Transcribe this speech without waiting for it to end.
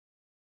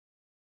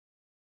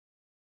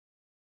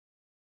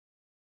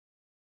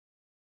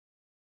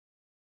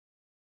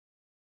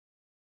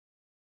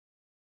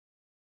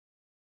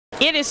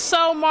It is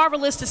so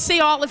marvelous to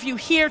see all of you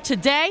here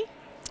today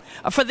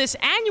for this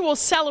annual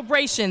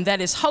celebration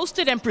that is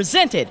hosted and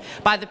presented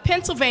by the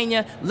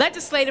Pennsylvania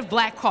Legislative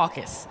Black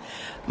Caucus.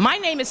 My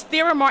name is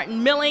Thera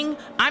Martin Milling.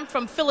 I'm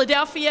from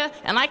Philadelphia,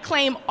 and I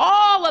claim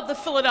all of the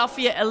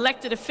Philadelphia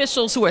elected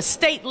officials who are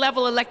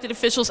state-level elected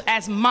officials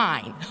as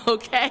mine,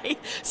 okay?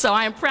 So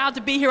I am proud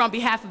to be here on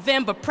behalf of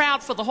them, but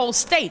proud for the whole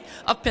state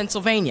of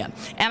Pennsylvania.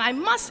 And I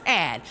must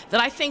add that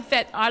I think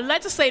that our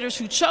legislators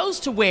who chose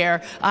to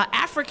wear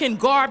African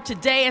garb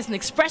today as an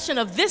expression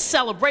of this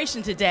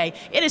celebration today,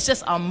 it is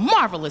just a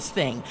marvelous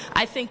thing.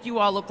 I think you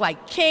all look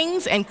like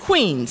kings and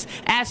queens,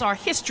 as our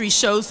history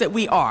shows that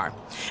we are.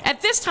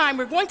 At this time,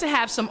 we're going to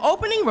have some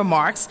opening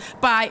remarks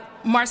by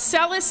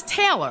Marcellus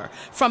Taylor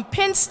from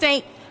Penn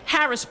State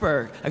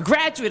Harrisburg, a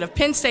graduate of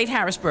Penn State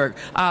Harrisburg.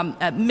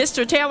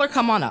 Mr. Taylor,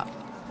 come on up.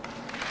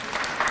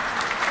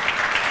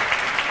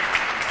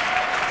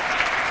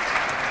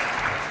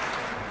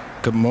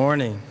 Good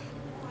morning,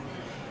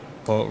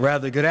 or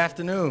rather good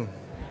afternoon.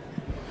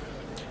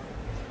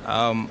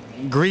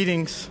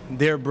 Greetings,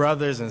 dear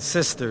brothers and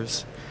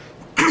sisters.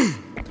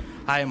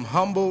 I am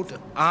humbled,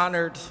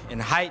 honored,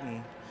 and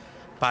heightened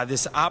by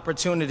this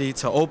opportunity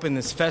to open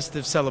this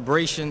festive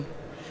celebration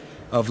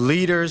of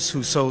leaders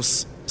who so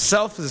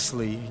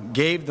selflessly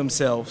gave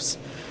themselves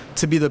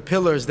to be the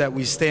pillars that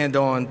we stand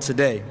on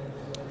today.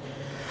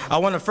 I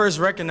want to first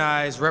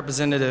recognize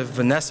Representative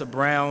Vanessa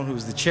Brown,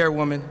 who's the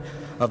chairwoman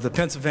of the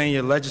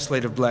Pennsylvania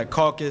Legislative Black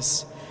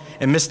Caucus,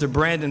 and Mr.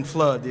 Brandon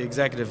Flood, the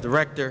executive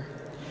director.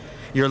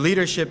 Your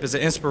leadership is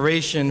an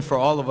inspiration for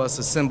all of us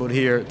assembled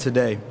here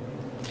today.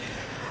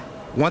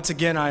 Once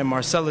again, I am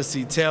Marcellus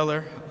C.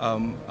 Taylor,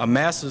 a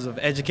Master's of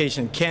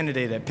Education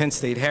candidate at Penn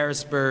State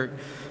Harrisburg,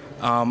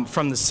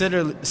 from the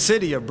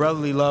city of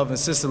brotherly love and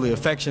sisterly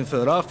affection,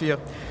 Philadelphia.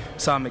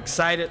 So I'm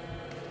excited.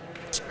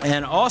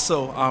 And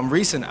also,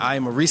 I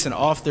am a recent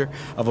author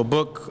of a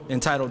book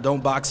entitled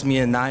Don't Box Me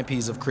in 9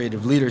 P's of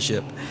Creative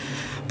Leadership.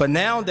 But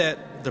now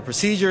that the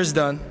procedure is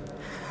done,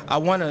 I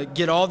want to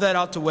get all that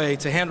out the way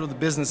to handle the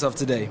business of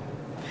today.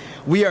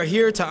 We are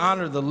here to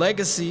honor the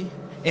legacy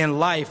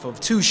and life of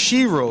two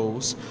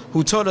sheroes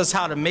who taught us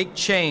how to make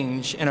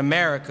change in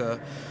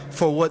America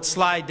for what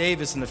Sly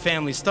Davis and the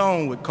Family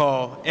Stone would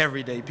call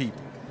everyday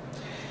people.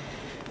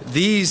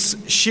 These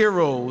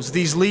sheroes,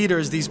 these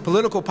leaders, these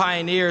political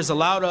pioneers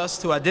allowed us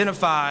to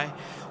identify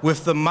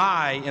with the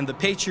my in the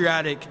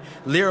patriotic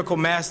lyrical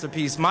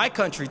masterpiece, My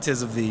Country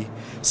 'Tis of Thee,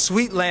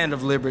 Sweet Land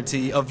of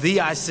Liberty, of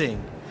Thee I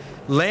Sing,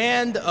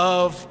 land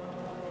of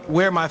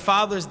where my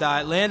fathers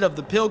died, land of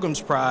the pilgrim's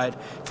pride,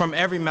 from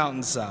every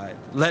mountainside,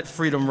 let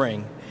freedom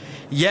ring.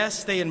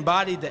 Yes, they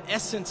embodied the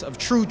essence of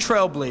true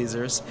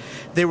trailblazers.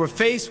 They were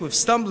faced with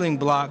stumbling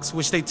blocks,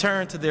 which they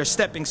turned to their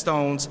stepping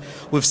stones,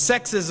 with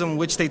sexism,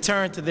 which they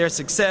turned to their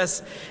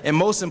success, and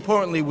most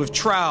importantly, with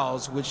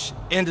trials, which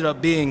ended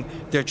up being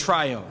their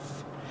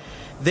triumph.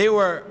 They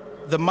were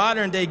the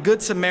modern-day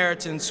Good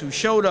Samaritans who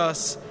showed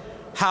us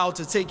how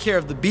to take care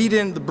of the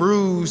beaten, the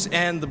bruised,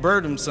 and the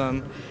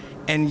burdensome.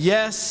 And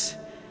yes,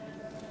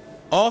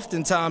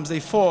 oftentimes they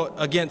fought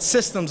against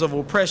systems of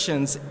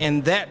oppressions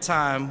in that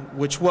time,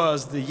 which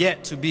was the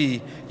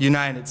yet-to-be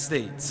United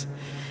States.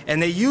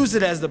 And they used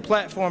it as the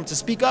platform to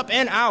speak up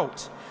and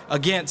out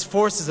against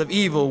forces of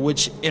evil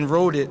which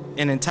eroded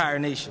an entire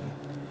nation.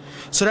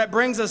 So that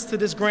brings us to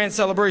this grand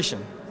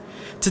celebration.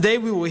 Today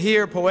we will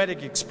hear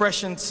poetic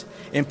expressions,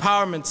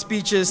 empowerment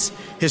speeches,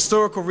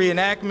 historical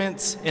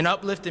reenactments, and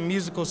uplifting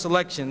musical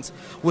selections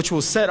which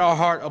will set our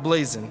heart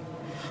ablazing.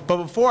 But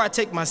before I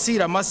take my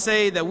seat, I must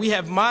say that we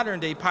have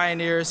modern-day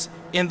pioneers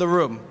in the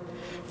room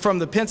from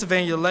the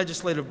Pennsylvania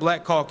Legislative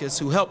Black Caucus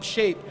who helped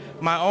shape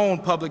my own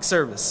public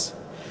service.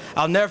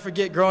 I'll never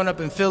forget growing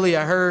up in Philly,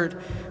 I heard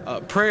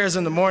prayers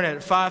in the morning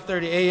at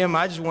 5:30 a.m.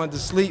 I just wanted to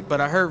sleep, but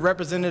I heard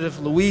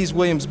Representative Louise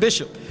Williams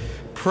Bishop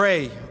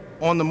pray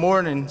on the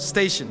morning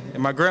station,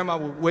 and my grandma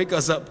would wake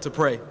us up to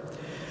pray.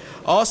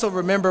 I also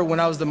remember when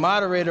I was the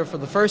moderator for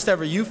the first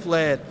ever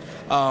youth-led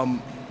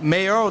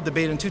mayoral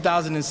debate in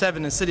 2007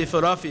 in the city of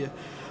Philadelphia,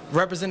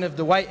 Representative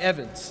Dwight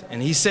Evans,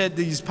 and he said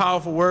these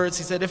powerful words.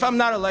 He said, if I'm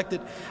not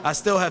elected, I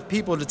still have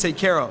people to take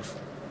care of.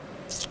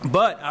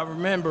 But I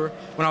remember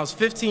when I was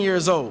 15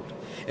 years old,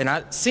 and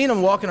I seen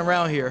him walking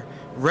around here,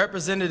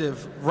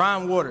 Representative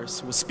Ron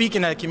Waters was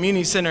speaking at a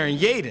community center in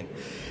Yeadon,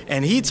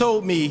 and he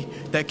told me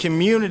that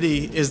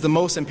community is the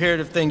most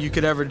imperative thing you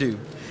could ever do.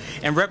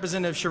 And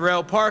Representative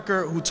Sherelle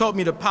Parker, who taught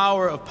me the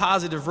power of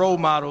positive role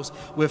models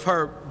with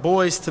her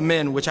Boys to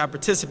Men, which I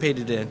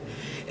participated in.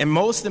 And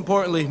most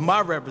importantly, my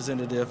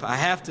representative, I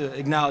have to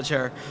acknowledge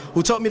her,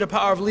 who taught me the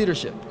power of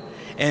leadership.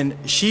 And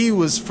she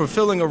was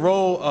fulfilling a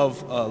role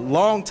of a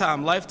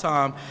long-time,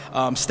 lifetime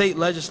state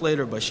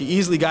legislator, but she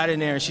easily got in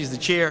there, and she's the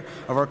chair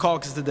of our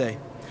caucus today.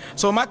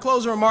 So in my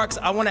closing remarks,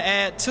 I want to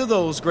add to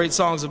those great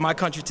songs of My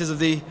Country 'Tis of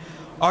Thee,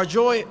 our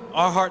joy,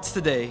 our hearts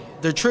today,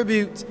 the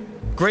tribute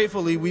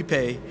gratefully we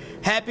pay,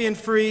 happy and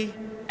free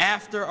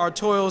after our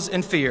toils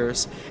and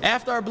fears,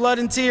 after our blood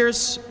and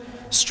tears,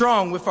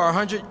 strong with our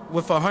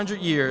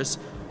 100 years,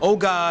 O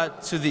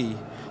God, to thee.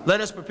 Let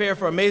us prepare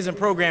for an amazing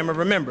program, and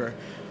remember,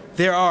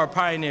 there are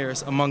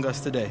pioneers among us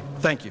today.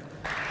 Thank you.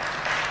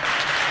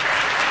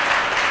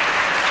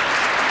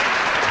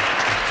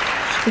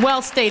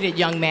 Well stated,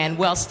 young man,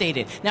 well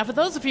stated. Now, for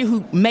those of you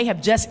who may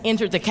have just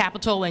entered the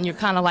Capitol and you're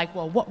kind of like,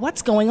 well,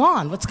 what's going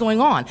on? What's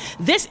going on?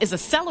 This is a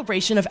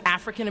celebration of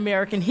African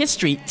American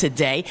history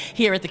today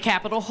here at the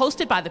Capitol,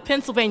 hosted by the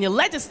Pennsylvania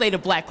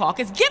Legislative Black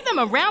Caucus. Give them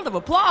a round of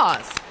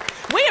applause.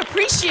 We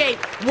appreciate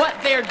what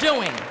they're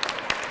doing.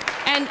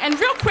 And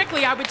real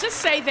quickly, I would just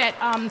say that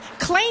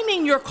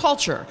claiming your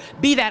culture,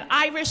 be that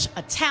Irish,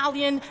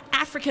 Italian,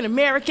 African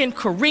American,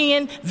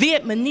 Korean,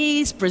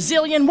 Vietnamese,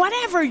 Brazilian,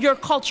 whatever your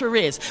culture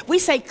is, we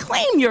say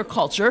claim your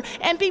culture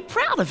and be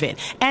proud of it.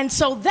 And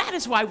so that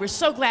is why we're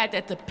so glad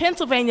that the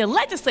Pennsylvania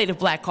Legislative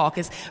Black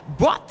Caucus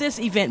brought this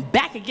event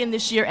back again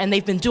this year, and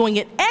they've been doing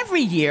it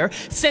every year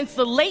since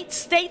the late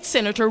state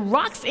senator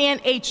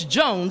Roxanne H.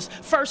 Jones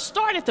first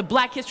started the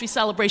Black History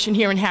Celebration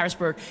here in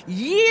Harrisburg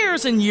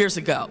years and years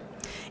ago.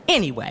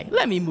 Anyway,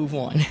 let me move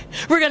on.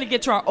 We're going to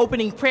get to our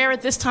opening prayer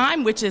at this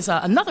time, which is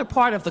another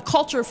part of the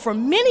culture for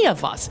many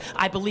of us,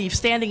 I believe,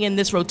 standing in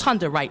this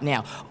rotunda right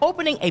now,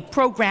 opening a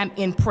program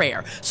in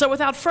prayer. So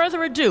without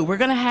further ado, we're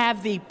going to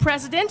have the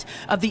president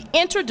of the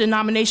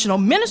Interdenominational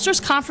Ministers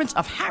Conference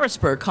of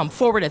Harrisburg come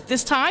forward at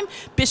this time,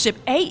 Bishop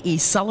A.E.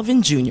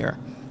 Sullivan, Jr.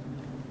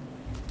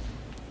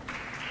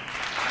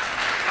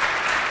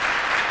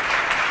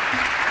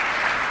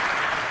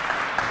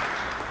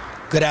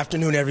 Good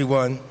afternoon,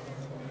 everyone.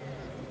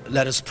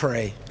 Let us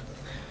pray.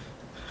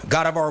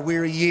 God of our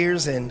weary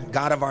years and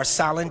God of our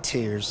silent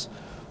tears,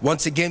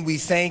 once again we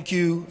thank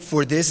you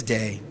for this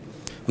day.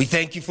 We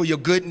thank you for your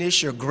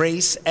goodness, your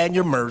grace, and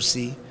your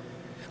mercy.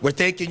 We're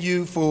thanking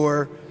you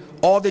for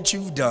all that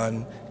you've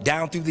done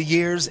down through the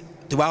years,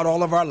 throughout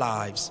all of our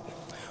lives.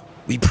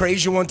 We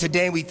praise you on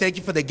today, and we thank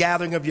you for the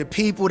gathering of your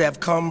people that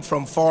have come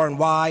from far and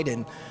wide,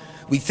 and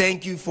we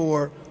thank you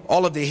for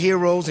all of the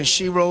heroes and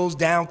sheroes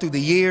down through the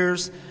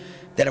years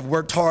that have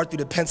worked hard through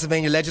the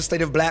Pennsylvania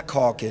Legislative Black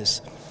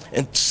Caucus,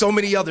 and so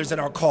many others in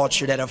our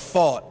culture that have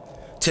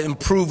fought to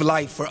improve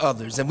life for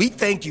others. And we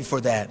thank you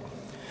for that.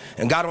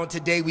 And God, on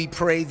today we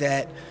pray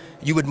that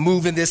you would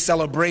move in this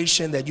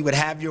celebration, that you would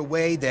have your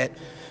way, that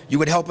you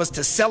would help us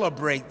to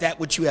celebrate that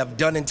which you have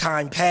done in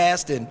time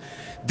past. And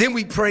then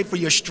we pray for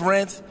your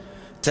strength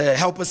to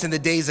help us in the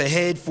days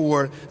ahead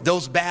for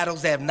those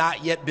battles that have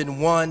not yet been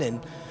won and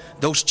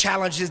those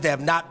challenges that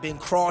have not been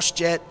crossed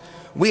yet.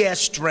 We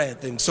ask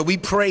strength, and so we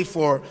pray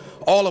for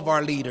all of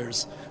our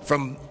leaders,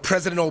 from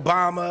President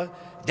Obama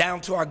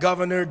down to our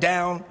governor,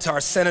 down to our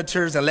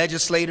senators and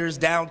legislators,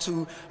 down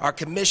to our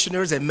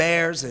commissioners and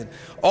mayors, and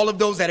all of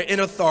those that are in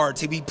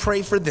authority. We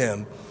pray for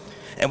them,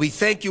 and we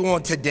thank you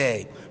on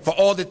today for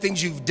all the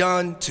things you've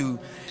done to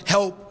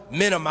help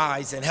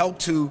minimize and help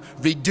to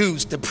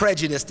reduce the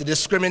prejudice, the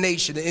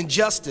discrimination, the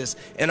injustice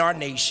in our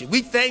nation.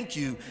 We thank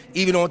you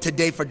even on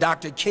today for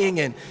Dr. King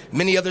and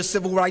many other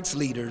civil rights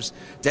leaders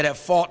that have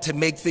fought to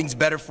make things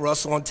better for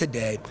us on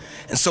today.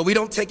 And so we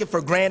don't take it for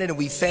granted, and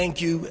we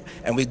thank you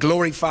and we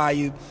glorify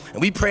you,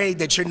 and we pray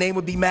that your name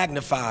would be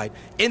magnified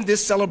in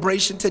this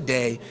celebration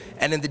today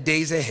and in the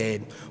days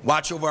ahead.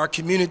 Watch over our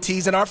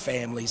communities and our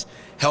families.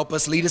 Help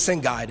us, lead us,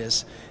 and guide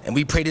us. And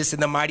we pray this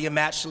in the mighty and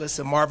matchless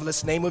and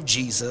marvelous name of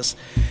Jesus.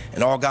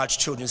 And all God's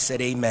children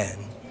said amen.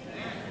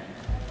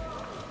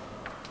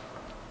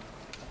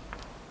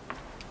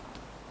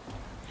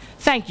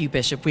 Thank you,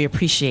 Bishop. We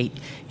appreciate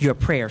your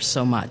prayer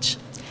so much.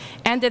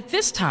 And at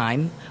this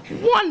time,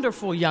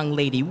 wonderful young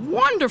lady,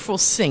 wonderful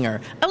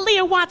singer,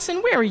 Aaliyah Watson,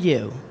 where are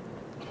you?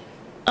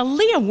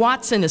 Aaliyah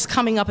Watson is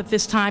coming up at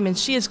this time, and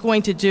she is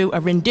going to do a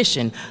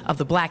rendition of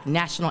the Black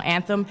National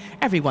Anthem.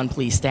 Everyone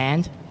please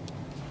stand.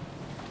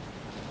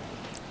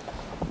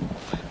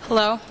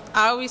 Hello,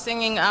 I'll be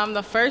singing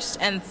the first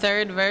and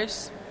third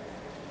verse.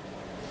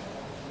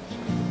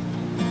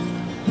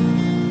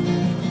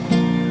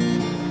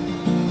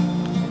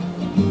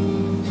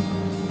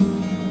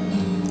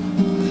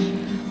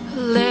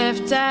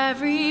 Lift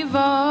every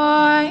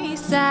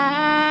voice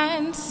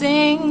and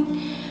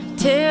sing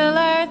till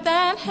earth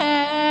and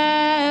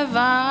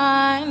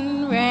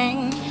heaven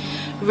ring,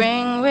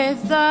 ring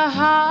with the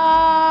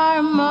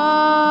harmonies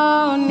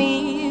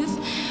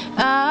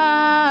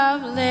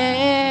of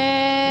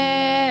liberty.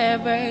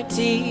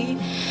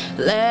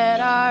 Let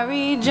our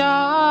rejoicing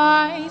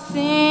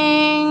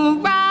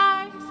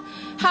rise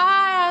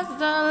high as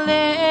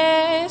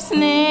the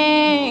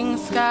listening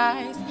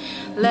skies.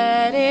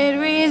 Let it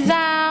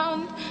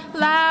resound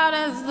loud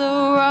as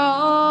the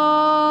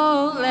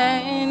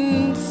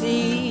rolling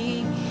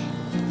sea.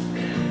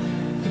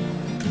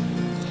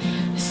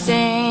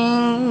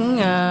 Sing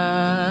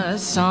a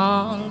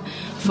song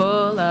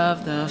full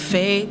of the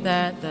faith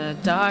that the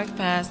dark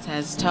past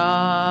has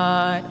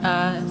taught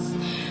us.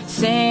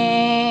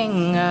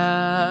 Sing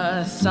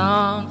a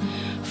song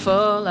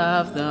full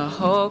of the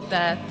hope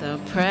that the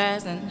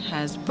present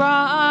has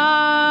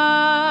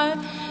brought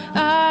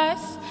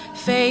us.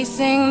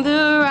 Facing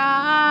the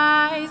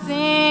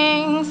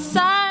rising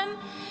sun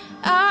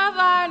of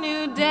our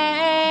new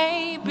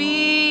day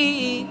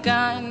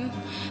begun.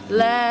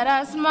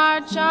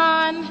 march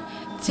on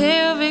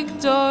till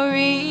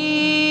victory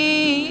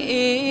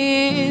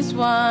is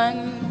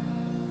won.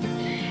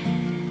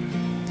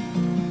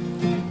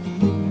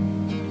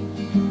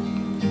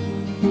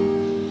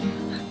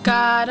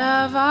 God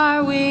of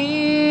our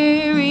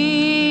weary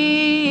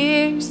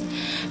years,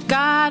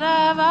 God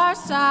of our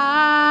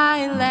silent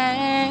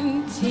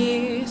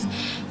tears,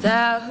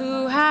 Thou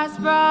who hast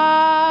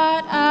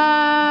brought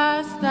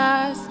us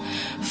thus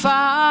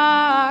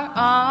far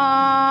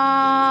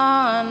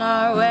on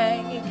our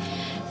way,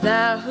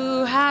 Thou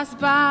who hast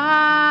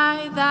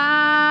by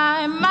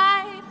Thy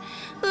might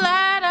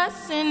led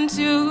us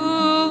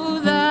into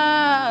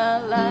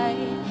the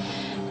light,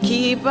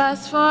 keep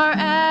us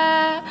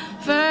forever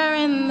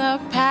in the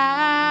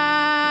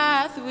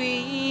path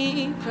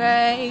we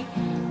pray.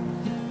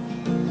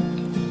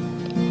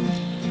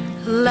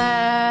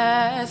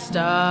 Lest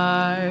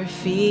our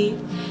feet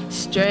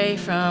stray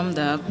from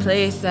the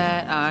place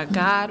that our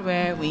God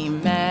where we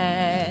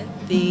met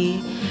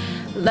Thee,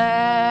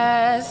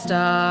 lest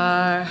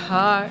our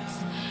hearts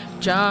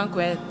drunk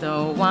with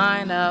the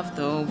wine of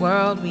the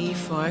world we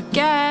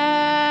forget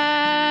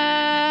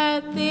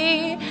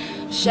Thee,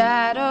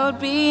 shadowed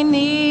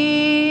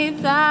beneath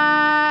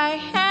Thy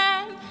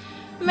hand,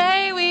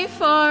 may we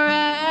forever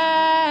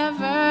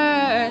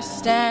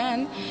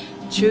stand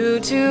true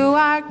to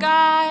our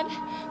God,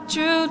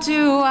 true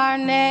to our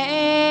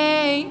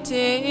native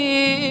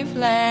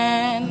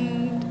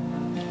land.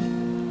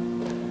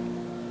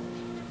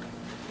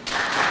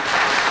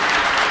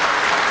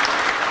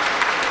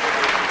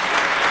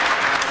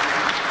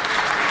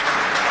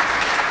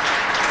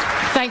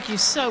 Thank you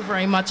so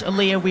very much,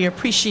 Aaliyah. We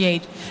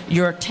appreciate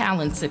your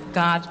talents that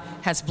God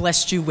has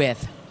blessed you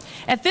with.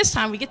 At this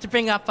time, we get to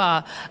bring up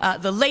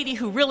the lady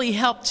who really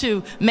helped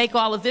to make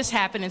all of this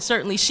happen, and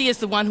certainly she is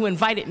the one who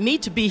invited me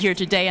to be here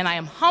today, and I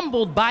am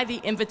humbled by the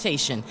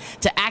invitation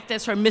to act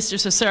as her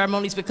mistress of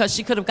ceremonies, because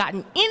she could have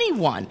gotten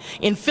anyone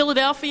in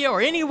Philadelphia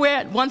or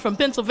anywhere, one from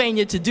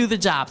Pennsylvania, to do the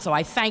job. So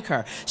I thank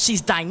her.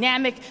 She's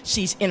dynamic,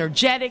 she's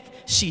energetic,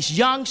 she's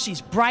young, she's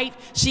bright.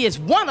 She is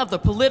one of the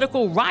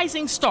political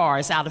rising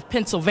stars out of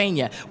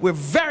Pennsylvania. We're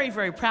very,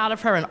 very proud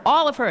of her and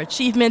all of her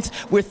achievements.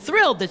 We're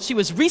thrilled that she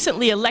was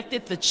recently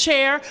elected the chair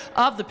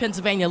of the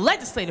Pennsylvania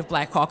Legislative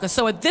Black Caucus.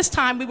 So at this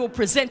time, we will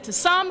present to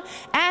some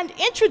and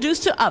introduce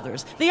to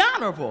others the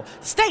Honorable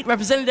State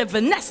Representative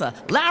Vanessa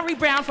Lowry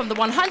Brown from the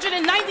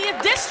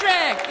 190th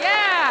District.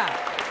 Yeah.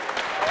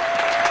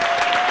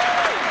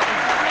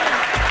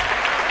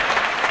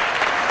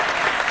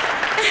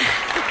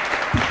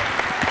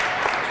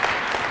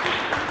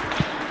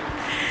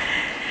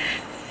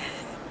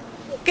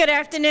 Good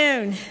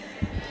afternoon.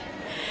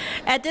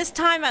 At this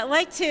time, I'd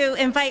like to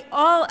invite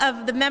all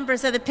of the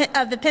members of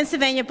the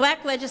Pennsylvania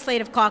Black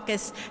Legislative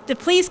Caucus to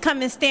please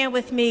come and stand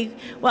with me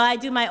while I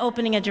do my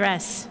opening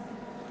address.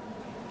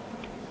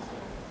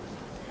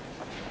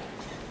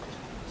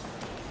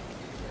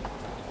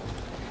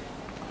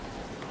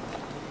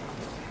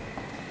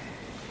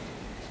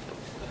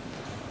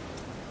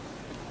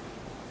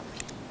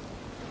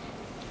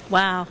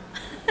 Wow.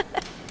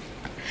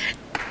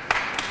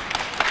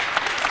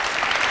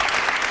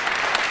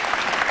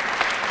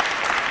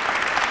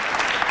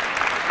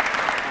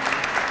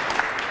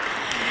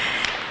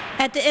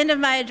 At the end of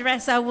my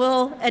address, I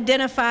will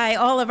identify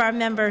all of our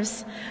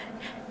members.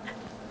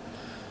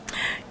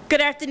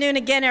 Good afternoon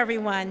again,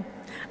 everyone.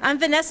 I'm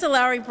Vanessa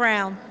Lowry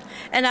Brown,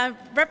 and I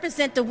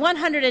represent the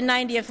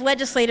 190th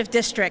Legislative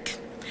District.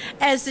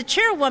 As the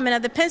chairwoman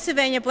of the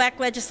Pennsylvania Black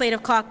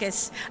Legislative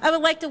Caucus, I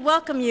would like to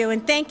welcome you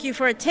and thank you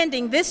for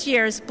attending this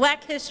year's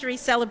Black History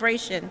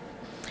Celebration.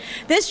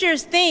 This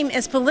year's theme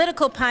is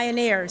Political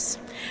Pioneers.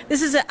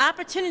 This is an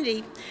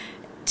opportunity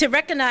to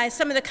recognize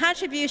some of the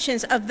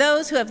contributions of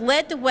those who have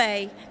led the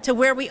way to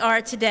where we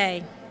are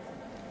today.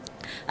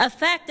 A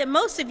fact that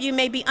most of you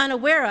may be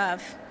unaware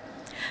of: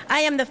 I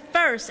am the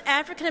first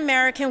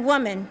African-American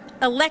woman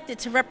elected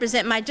to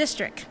represent my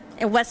district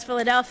in West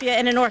Philadelphia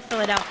and in North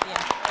Philadelphia.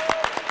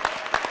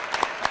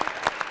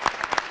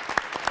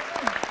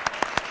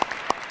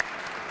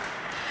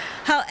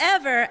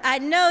 However, I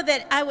know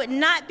that I would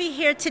not be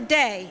here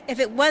today if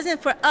it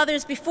wasn't for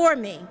others before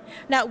me,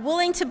 not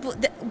willing to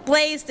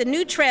blaze the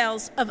new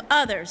trails of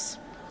others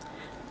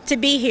to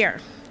be here.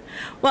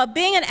 While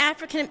being an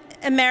African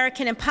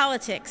American in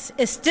politics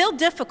is still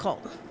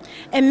difficult,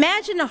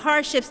 imagine the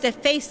hardships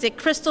that faced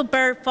Crystal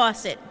Bird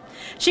Fawcett.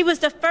 She was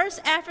the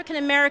first African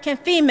American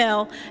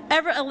female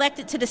ever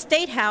elected to the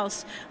State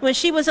House when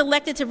she was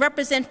elected to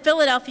represent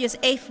Philadelphia's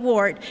 8th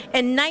Ward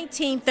in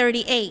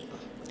 1938.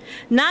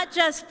 Not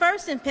just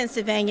first in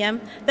Pennsylvania,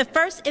 the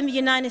first in the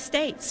United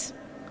States.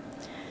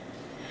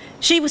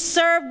 She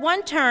served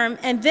one term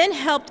and then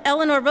helped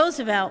Eleanor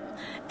Roosevelt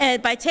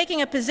by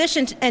taking a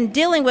position and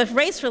dealing with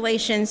race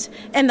relations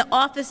in the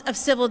Office of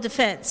Civil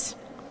Defense.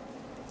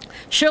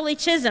 Shirley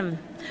Chisholm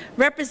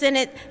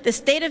represented the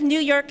state of New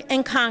York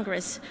in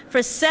Congress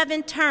for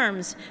 7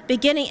 terms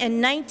beginning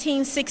in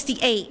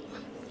 1968.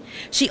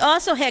 She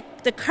also had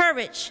the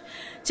courage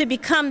to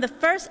become the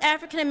first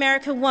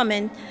African-American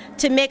woman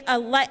to make a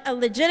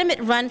legitimate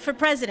run for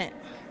president.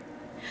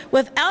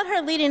 Without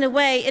her leading the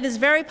way, it is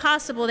very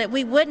possible that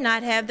we would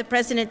not have the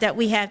president that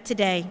we have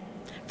today,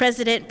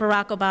 President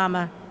Barack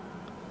Obama.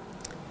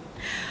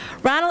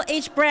 Ronald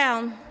H.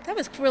 Brown, that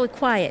was really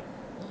quiet.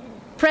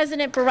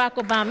 President Barack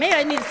Obama. Maybe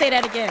I need to say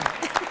that again.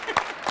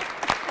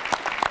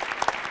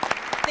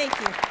 Thank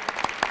you.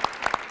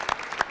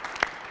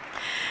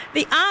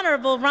 The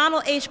Honorable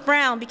Ronald H.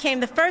 Brown became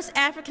the first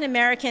African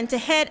American to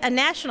head a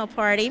national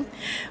party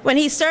when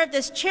he served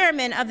as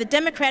chairman of the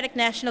Democratic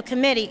National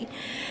Committee,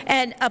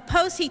 and a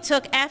post he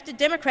took after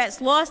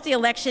Democrats lost the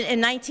election in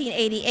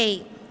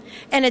 1988.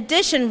 In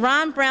addition,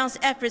 Ron Brown's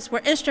efforts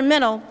were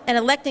instrumental in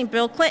electing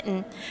Bill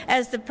Clinton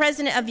as the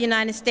President of the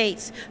United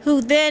States, who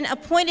then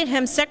appointed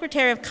him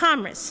Secretary of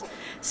Commerce.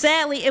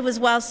 Sadly, it was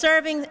while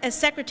serving as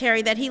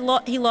Secretary that he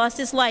lost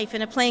his life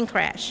in a plane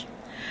crash.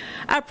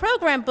 Our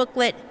program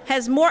booklet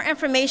has more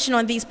information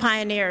on these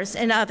pioneers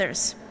and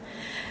others,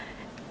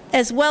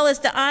 as well as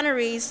the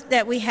honorees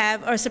that we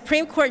have are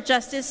Supreme Court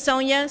Justice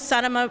Sonia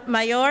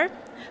Sotomayor,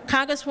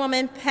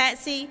 Congresswoman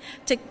Patsy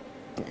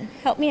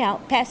help me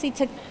out, Patsy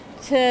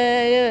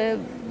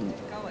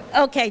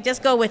okay,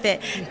 just go with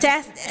it.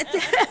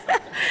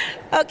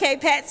 Okay,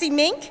 Patsy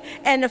Mink,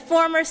 and the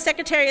former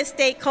Secretary of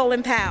State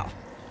Colin Powell.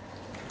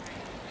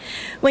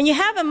 When you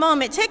have a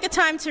moment, take a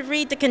time to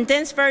read the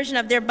condensed version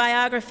of their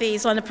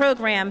biographies on the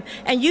program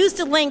and use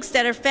the links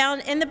that are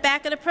found in the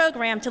back of the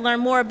program to learn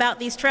more about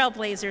these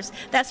trailblazers.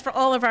 That's for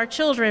all of our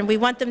children. We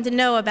want them to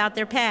know about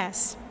their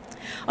past.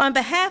 On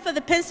behalf of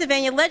the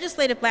Pennsylvania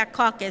Legislative Black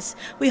Caucus,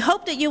 we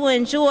hope that you will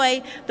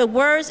enjoy the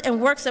words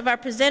and works of our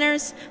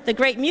presenters, the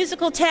great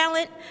musical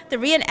talent, the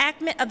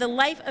reenactment of the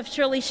life of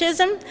Shirley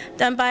Chisholm,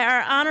 done by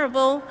our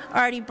Honorable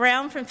Artie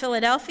Brown from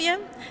Philadelphia,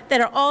 that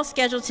are all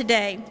scheduled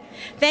today.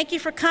 Thank you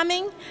for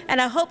coming,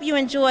 and I hope you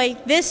enjoy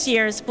this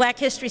year's Black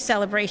History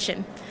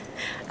Celebration.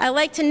 I'd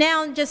like to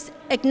now just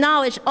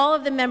acknowledge all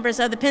of the members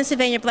of the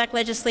Pennsylvania Black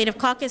Legislative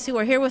Caucus who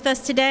are here with us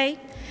today.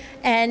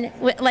 And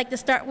we'd like to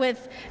start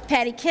with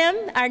Patty Kim,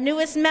 our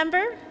newest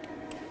member.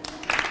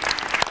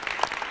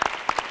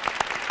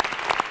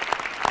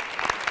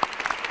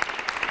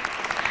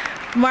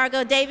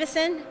 Margot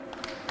Davison.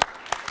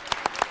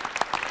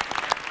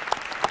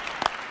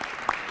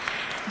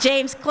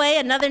 James Clay,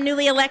 another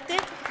newly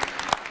elected.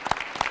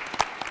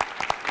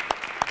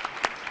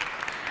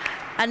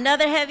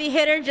 Another heavy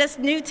hitter just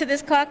new to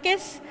this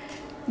caucus,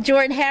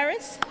 Jordan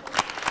Harris.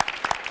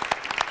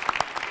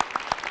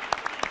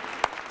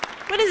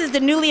 What is this, the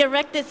newly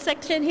elected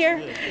section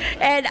here?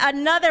 And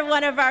another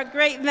one of our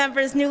great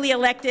members, newly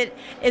elected,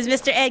 is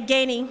Mr. Ed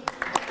Gainey.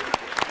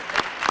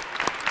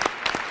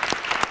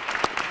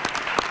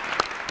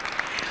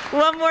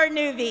 One more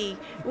newbie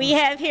we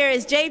have here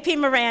is J.P.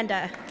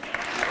 Miranda.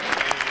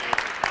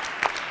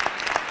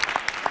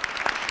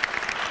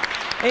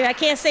 I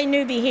can't say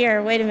newbie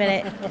here, wait a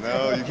minute.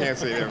 No, you can't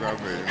say that about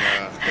me.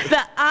 Nah.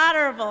 The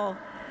Honorable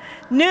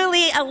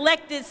newly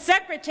elected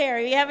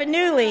Secretary, we have a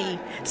newly,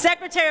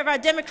 Secretary of our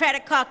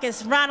Democratic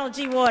Caucus, Ronald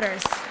G.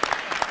 Waters.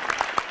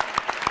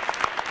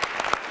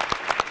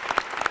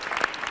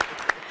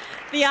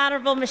 The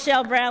Honorable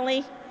Michelle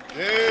Brownlee.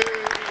 Hey.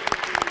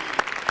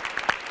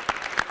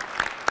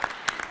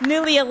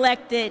 Newly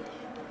elected,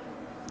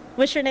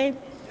 what's your name?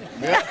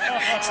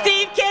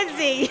 Steve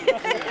Kinsey.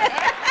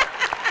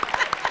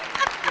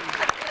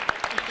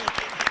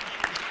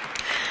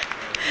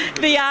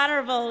 The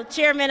Honorable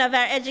Chairman of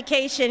our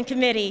Education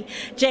Committee,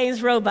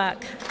 James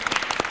Roebuck.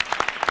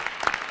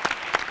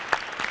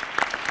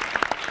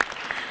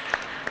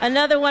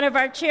 Another one of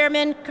our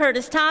chairmen,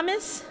 Curtis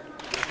Thomas.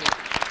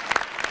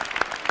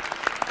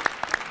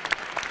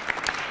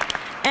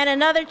 And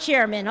another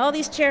chairman, all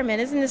these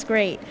chairmen, isn't this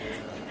great?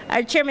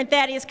 Our Chairman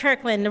Thaddeus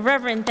Kirkland, the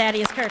Reverend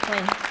Thaddeus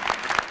Kirkland.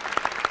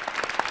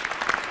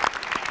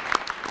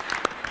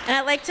 And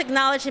I'd like to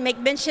acknowledge and make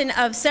mention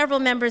of several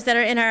members that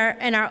are in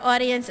our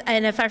audience.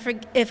 And if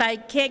I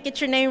can't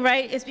get your name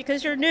right, it's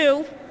because you're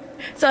new.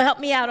 So help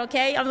me out,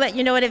 okay? I'll let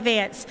you know in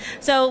advance.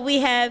 So we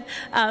have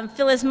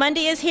Phyllis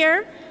Mundy is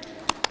here.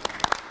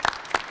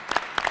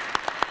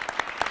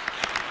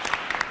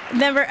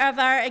 Member of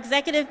our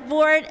executive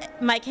board,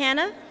 Mike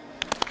Hanna.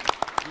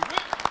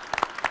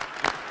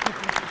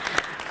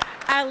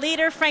 Our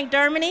leader, Frank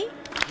Dermody.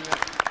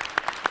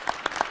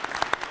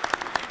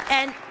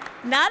 And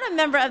not a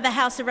member of the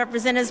House of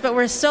Representatives, but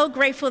we're so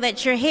grateful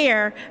that you're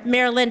here,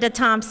 Mayor Linda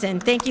Thompson.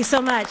 Thank you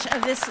so much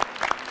of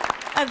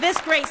this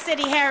great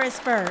city,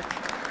 Harrisburg.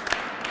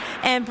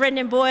 And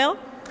Brendan Boyle.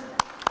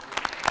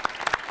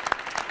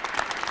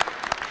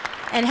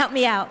 And help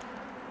me out.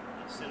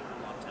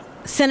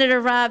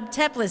 Senator Rob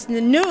Teplis, the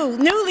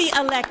newly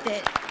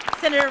elected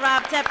Senator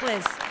Rob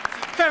Teplis.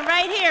 From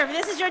right here,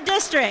 this is your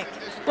district.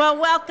 Well,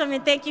 welcome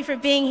and thank you for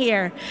being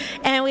here.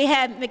 And we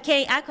have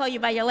McCain, I call you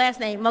by your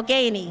last name,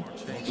 Mulvaney.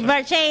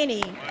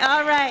 Marchaney,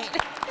 all right.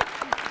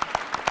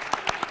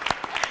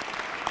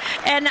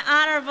 And the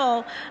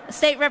Honorable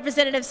State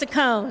Representative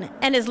Saccone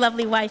and his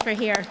lovely wife are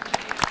here.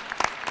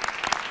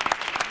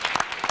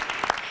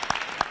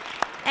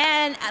 And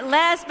And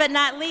last but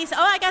not least,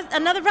 oh, I got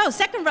another row,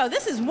 second row.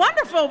 This is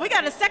wonderful. We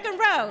got a second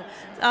row.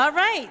 All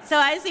right. So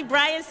I see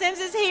Brian Sims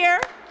is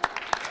here.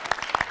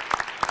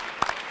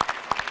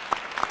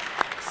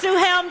 Sue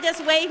Helm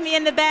just waved me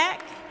in the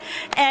back.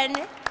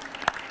 And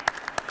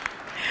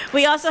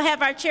we also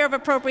have our Chair of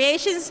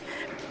Appropriations,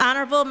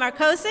 Honorable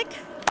Markosik.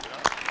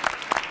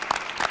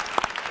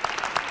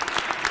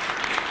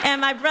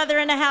 And my brother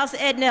in the house,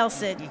 Ed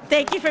Nelson.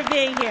 Thank you for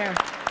being here.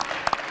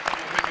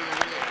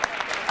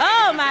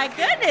 Oh my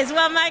goodness,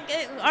 well,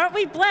 aren't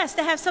we blessed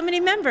to have so many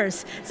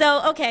members?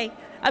 So, okay,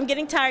 I'm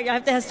getting tired. I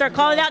have to start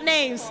calling out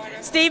names.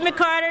 Steve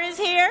McCarter is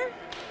here.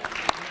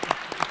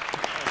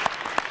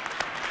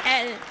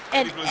 And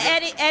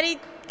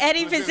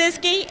Eddie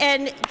Pizzinski,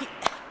 and,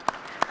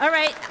 all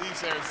right,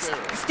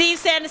 Steve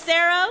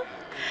Sanacero.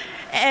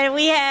 And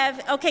we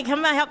have, okay,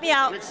 come on, help me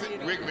out.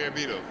 Rick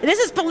Marabito. This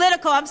is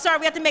political. I'm sorry,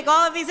 we have to make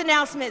all of these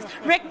announcements.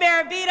 Rick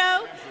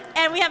Marabito,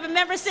 and we have a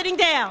member sitting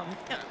down.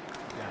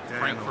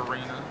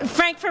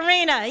 Frank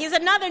Farina. He's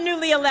another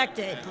newly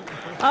elected.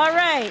 All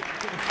right.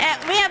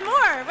 And we have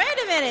more.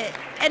 Wait a minute.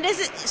 And this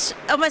is,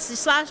 what's the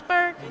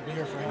Schlossberg?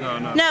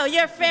 No,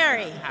 you're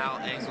Ferry.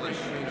 How English?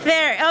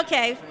 Ferry.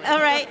 Okay.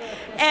 All right.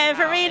 And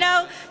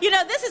Farino, you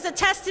know, this is a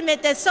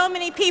testament that so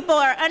many people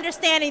are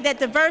understanding that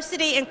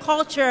diversity and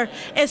culture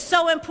is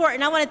so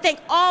important. I want to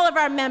thank all of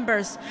our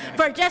members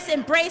for just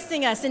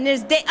embracing us. And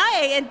there's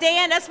and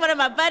Dan, that's one of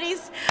my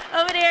buddies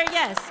over there.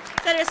 Yes.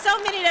 So there's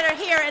so many that are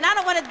here, and I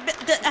don't want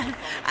to.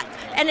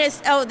 And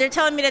there's they're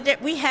telling me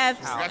that we have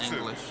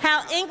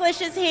Hal English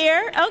is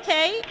here.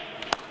 Okay.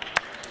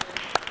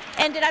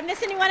 And did I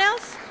miss anyone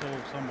else?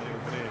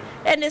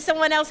 And there's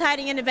someone else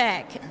hiding in the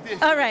back.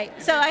 All right,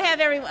 so I have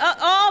everyone,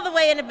 all the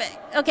way in the back.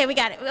 Okay, we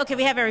got it. Okay,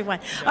 we have everyone.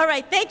 All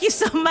right, thank you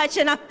so much,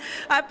 and I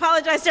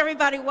apologize to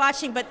everybody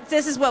watching, but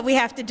this is what we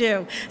have to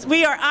do.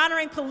 We are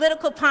honoring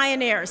political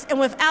pioneers, and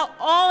without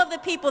all of the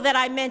people that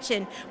I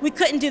mentioned, we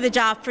couldn't do the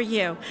job for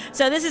you.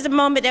 So this is a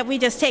moment that we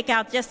just take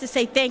out just to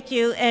say thank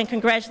you and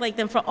congratulate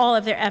them for all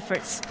of their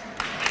efforts.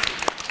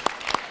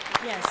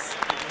 Yes.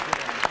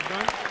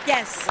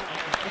 Yes.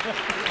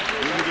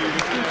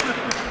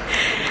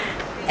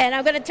 And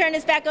I'm going to turn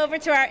this back over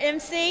to our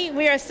MC.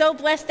 We are so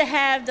blessed to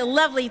have the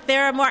lovely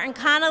Thera Martin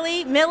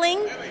Connolly,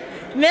 Milling,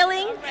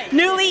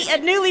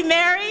 newly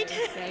married.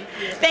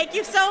 Thank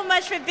you so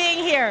much for being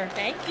here.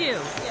 Thank you.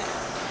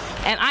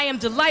 And I am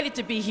delighted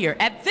to be here.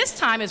 At this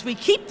time, as we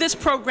keep this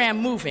program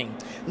moving,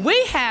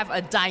 we have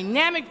a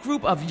dynamic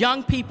group of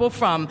young people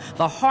from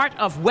the heart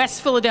of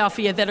West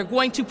Philadelphia that are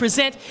going to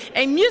present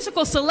a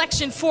musical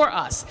selection for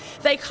us.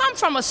 They come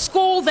from a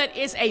school that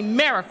is a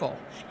miracle.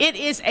 It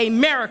is a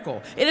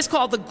miracle. It is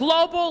called the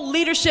Global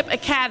Leadership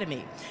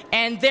Academy,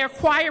 and their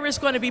choir is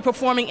going to be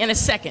performing in a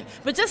second.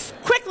 But just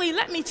quickly,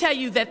 let me tell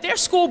you that their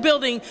school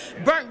building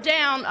burnt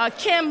down,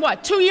 Kim,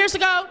 2 years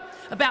ago?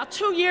 About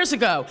 2 years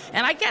ago.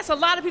 And I guess a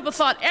lot of people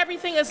thought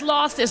everything is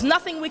lost, there's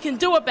nothing we can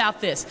do about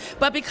this.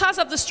 But because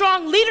of the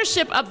strong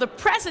leadership of the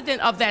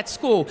president of that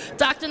school,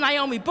 Dr.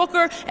 Naomi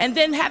Booker, and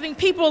then having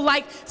people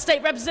like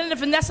State Representative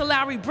Vanessa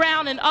Lowry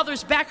Brown and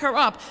others back her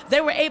up, they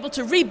were able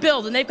to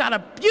rebuild, and they've got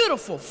a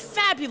beautiful,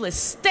 fabulous,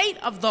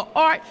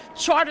 state-of-the-art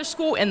charter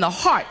school in the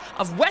heart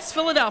of West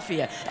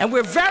Philadelphia. And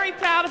we're very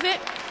proud of it.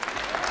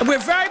 We're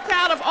very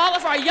proud of all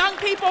of our young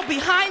people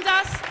behind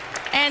us.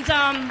 And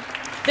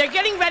they're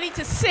getting ready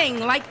to sing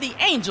like the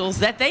angels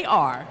that they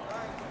are.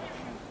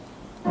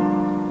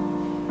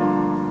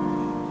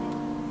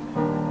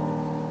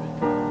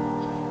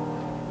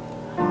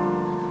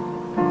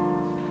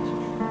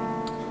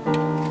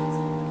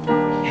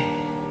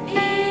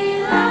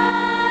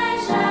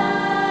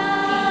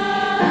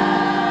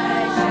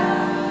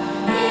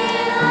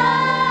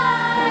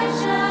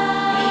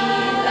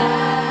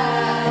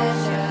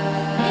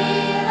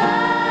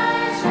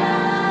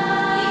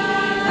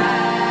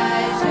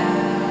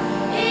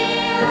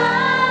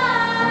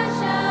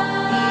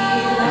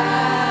 Elijah.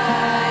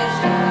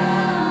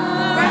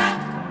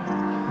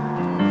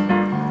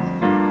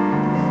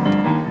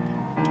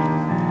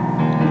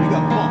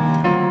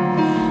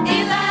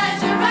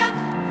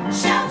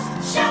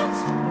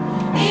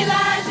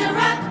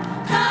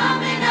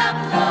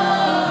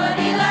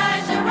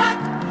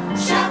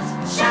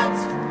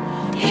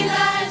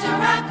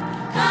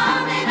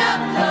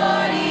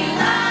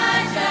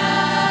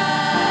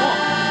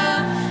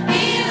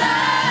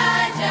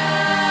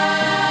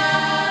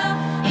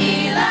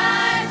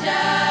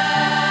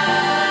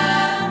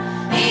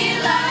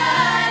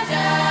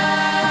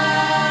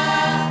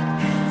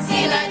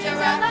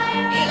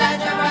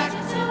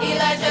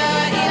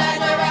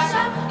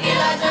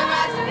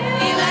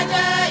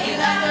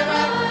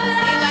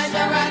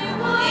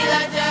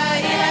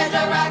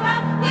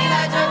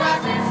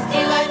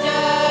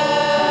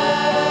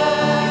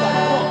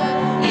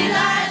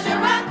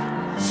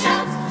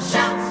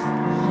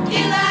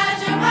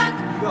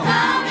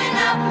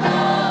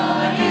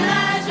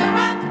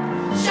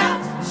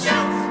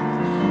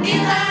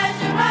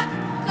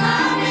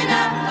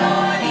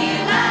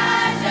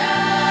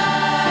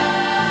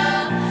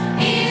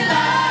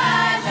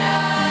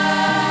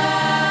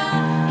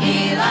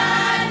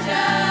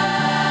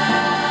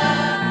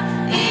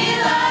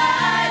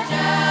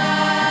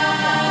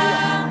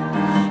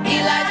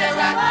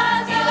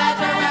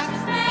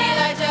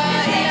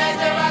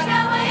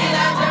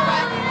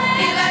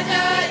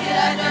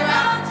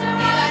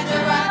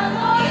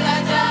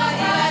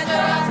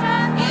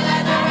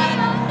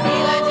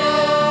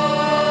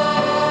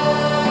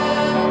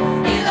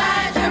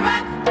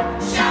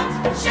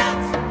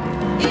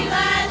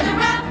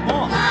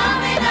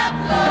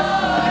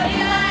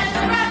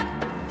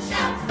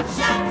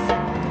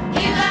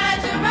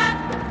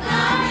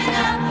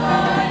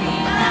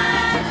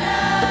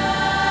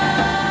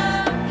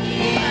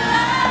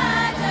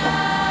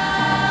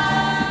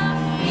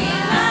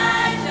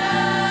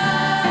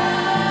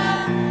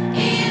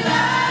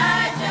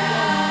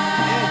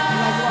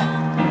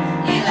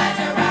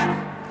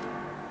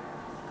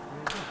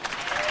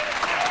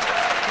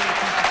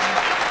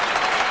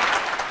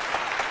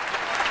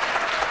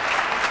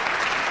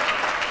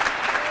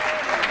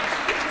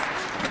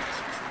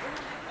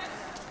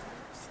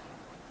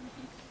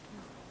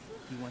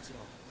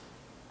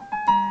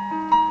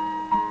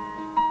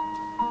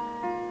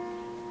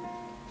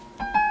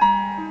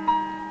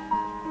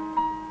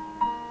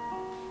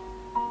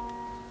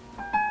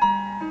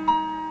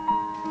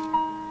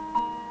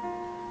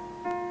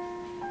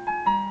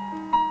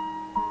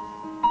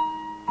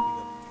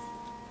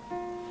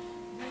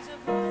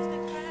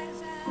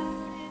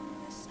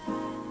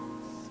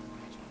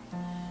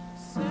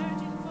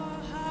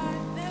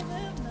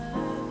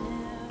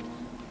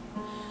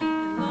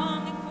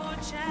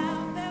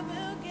 child that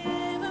will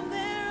give him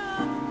their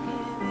all,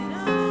 give it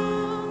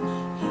all.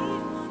 He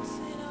wants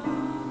it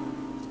all.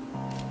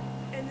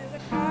 And there's a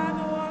God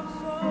that walks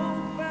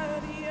over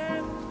the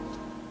earth,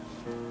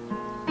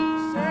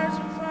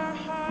 searching for a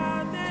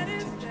heart that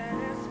is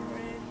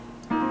desperate,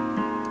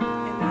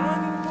 and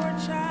longing for a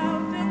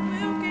child that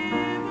will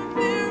give him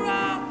their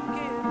all,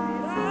 give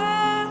it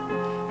all.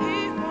 He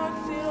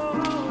wants it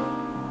all.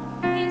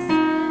 He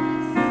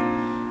says,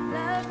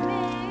 love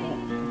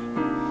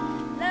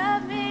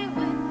me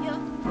with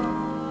your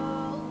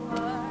whole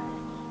heart.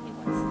 He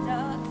wants it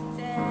all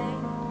today.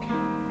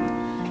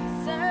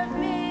 Serve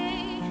me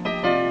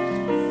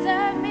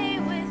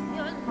with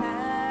your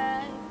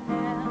life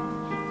now.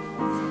 He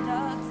wants it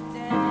all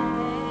today.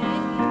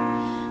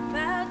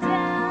 Bow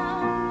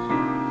down,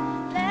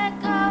 let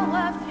go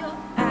of your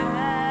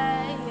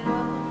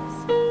idols.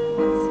 He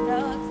wants it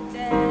all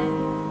today.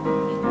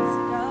 He wants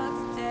it all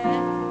today.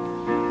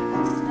 He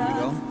wants it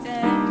all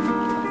today. He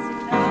wants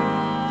it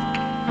all.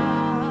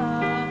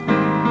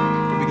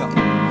 Here we go.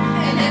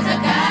 And there's a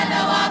God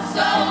that walks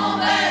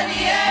over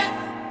the earth.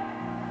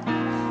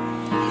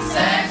 He's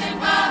searching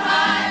for a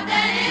heart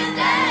that is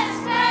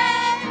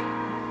desperate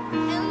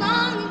and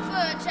longing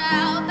for a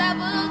child that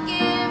will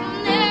give him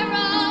their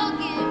all,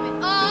 give it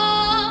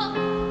all.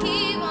 He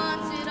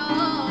wants it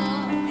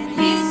all. And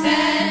he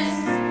says,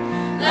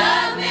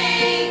 love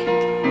me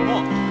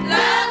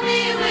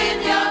with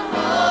your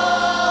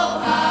whole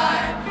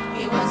heart.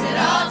 He wants it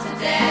all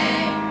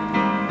today.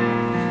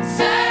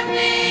 Serve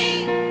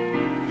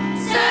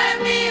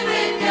me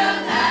with your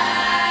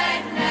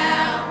life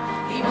now.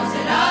 He wants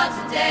it all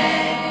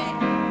today.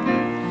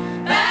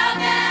 Bow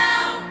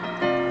down,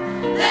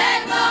 let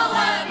go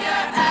of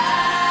your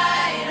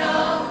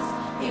idols.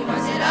 He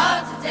wants it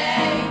all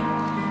today.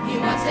 He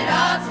wants it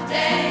all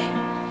today.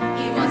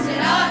 He wants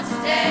it all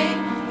today.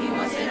 He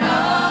wants it all.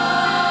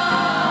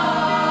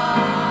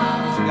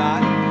 There's a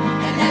God.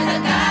 And there's a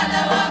God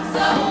that walks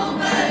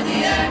over the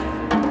earth,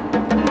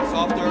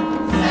 Softer.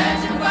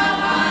 searching for a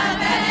heart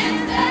that is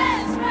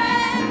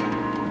desperate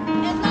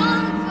and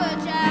longing for a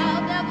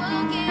child that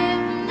will give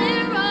him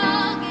their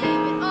all,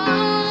 give it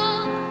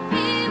all.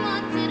 He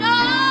wants it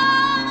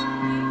all.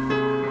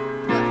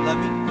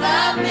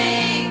 Love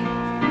me.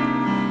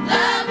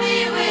 Love me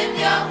with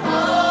your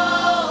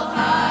whole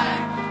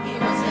heart. He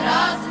wants it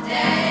all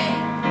today.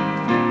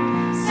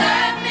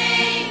 Serve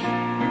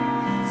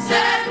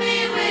me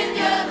with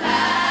your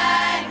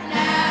life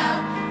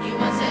now. He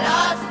wants it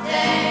all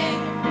today.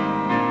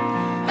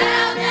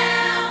 Bow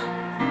down,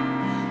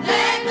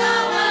 let go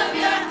of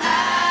your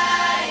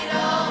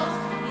idols.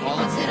 He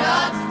wants it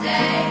all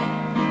today.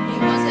 He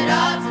wants it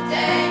all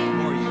today.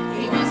 For you.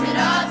 He wants it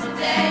all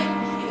today.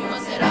 He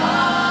wants it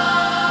all.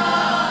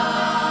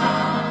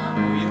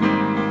 For you.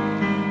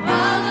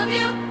 All of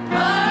you,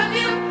 more of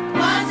you,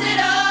 wants it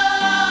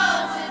all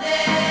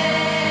today.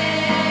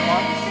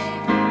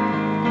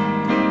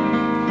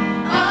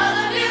 All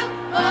of you,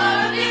 more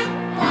of you,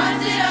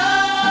 wants it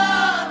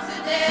all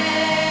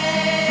today.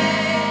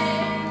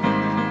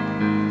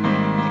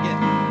 Again.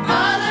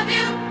 All of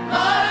you,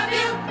 more of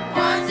you,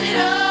 wants it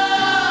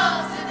all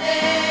today.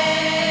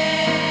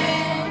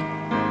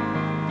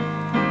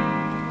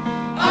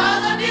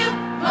 All of you,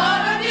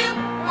 more of you,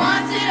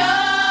 wants it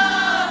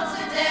all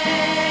today.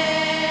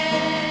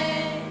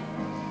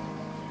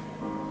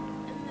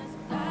 And there's a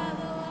God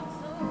that walks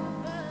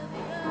over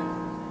the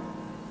earth,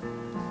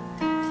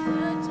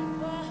 searching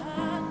for a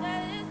heart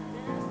that is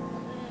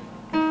desperate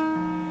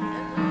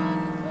and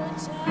longing for a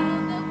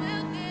child that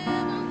will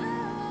give him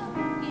their all,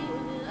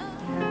 give it all.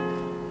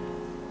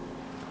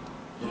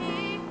 He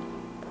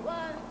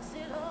wants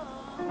it all.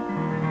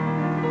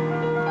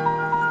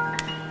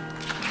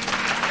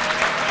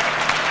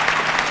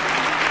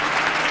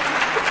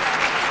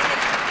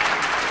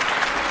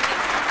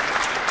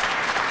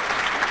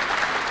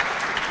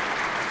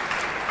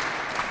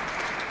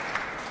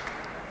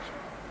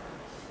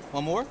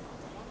 One more.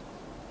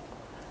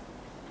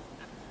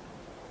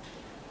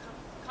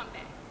 Come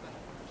back.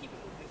 Keep it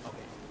moving.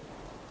 Okay.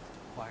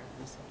 Choir,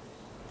 Lisa.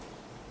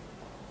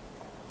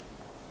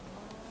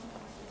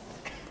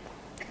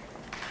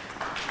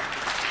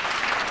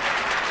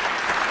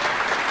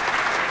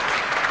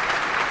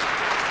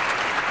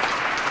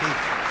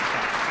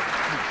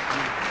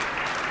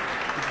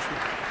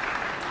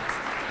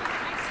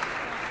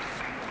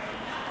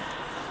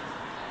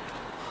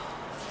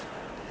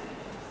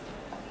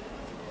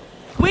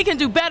 We can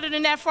do better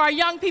than that for our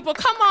young people.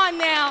 Come on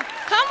now.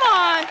 Come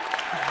on.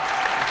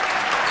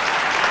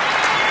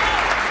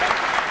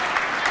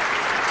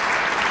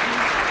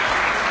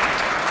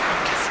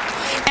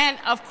 And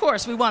of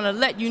course, we want to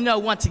let you know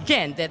once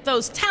again that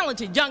those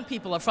talented young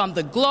people are from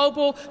the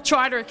Global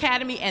Charter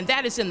Academy, and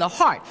that is in the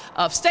heart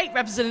of State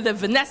Representative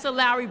Vanessa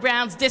Lowry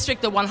Brown's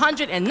district, the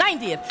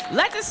 190th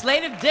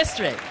Legislative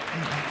District.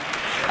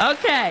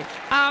 Okay.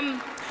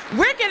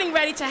 We're getting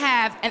ready to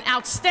have an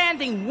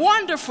outstanding,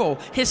 wonderful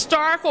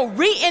historical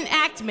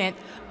reenactment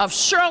of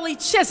Shirley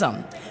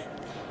Chisholm.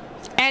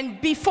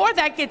 And before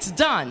that gets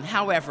done,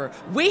 however,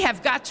 we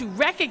have got to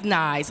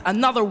recognize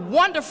another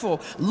wonderful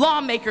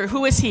lawmaker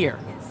who is here.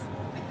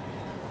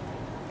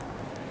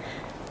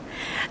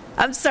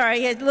 I'm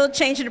sorry, a little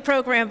change in the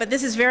program, but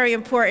this is very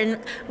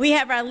important. We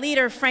have our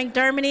leader, Frank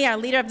Dermody, our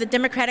leader of the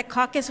Democratic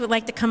Caucus, would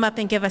like to come up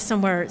and give us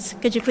some words.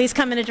 Could you please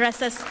come and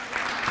address us?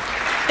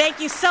 Thank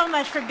you so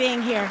much for being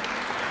here.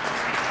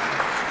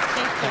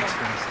 Thank you. Thanks,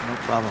 Vanessa. No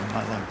problem.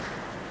 My love.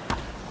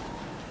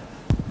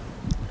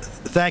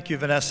 Thank you,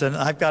 Vanessa. And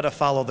I've got to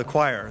follow the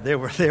choir. They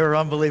were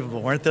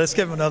unbelievable, weren't they? Let's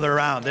give them another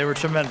round. They were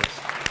tremendous.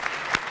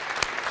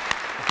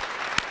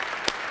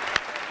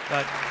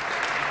 But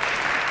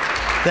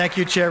thank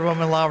you,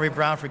 Chairwoman Lowry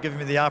Brown, for giving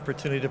me the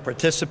opportunity to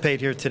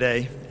participate here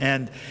today.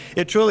 And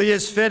it truly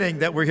is fitting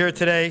that we're here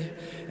today,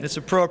 and it's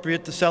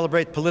appropriate to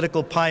celebrate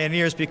political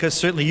pioneers, because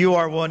certainly you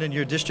are one in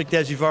your district,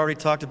 as you've already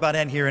talked about,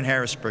 and here in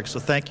Harrisburg.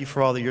 So thank you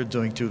for all that you're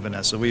doing too,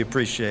 Vanessa. We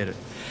appreciate it.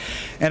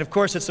 And of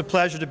course, it's a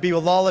pleasure to be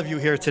with all of you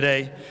here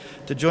today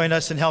to join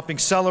us in helping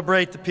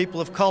celebrate the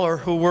people of color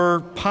who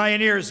were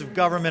pioneers of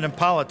government and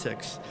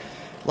politics.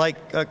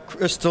 Like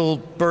Crystal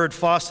Byrd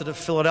Fawcett of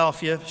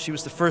Philadelphia, she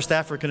was the first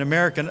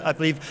African-American, I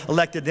believe,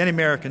 elected in any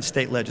American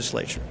state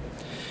legislature.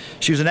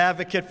 She was an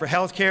advocate for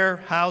health care,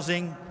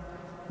 housing,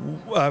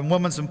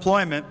 women's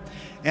employment,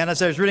 and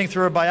as I was reading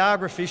through her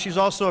biography, she's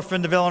also a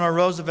friend of Eleanor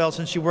Roosevelt,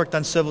 and she worked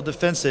on civil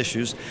defense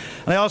issues.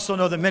 And I also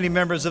know that many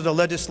members of the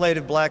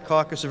Legislative Black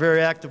Caucus are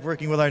very active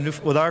working with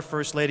our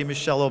First Lady,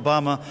 Michelle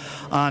Obama,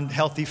 on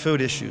healthy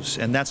food issues,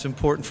 and that's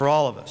important for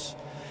all of us.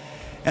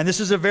 And this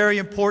is a very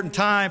important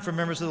time for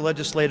members of the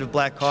Legislative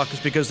Black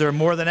Caucus, because they're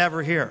more than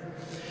ever here.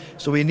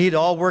 So we need to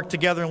all work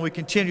together, and we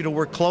continue to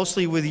work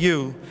closely with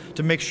you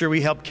to make sure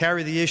we help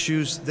carry the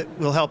issues that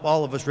will help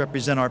all of us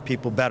represent our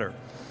people better.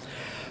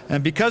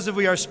 And because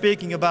we are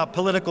speaking about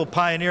political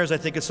pioneers, I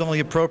think it's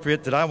only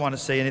appropriate that I want to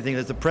say anything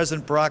that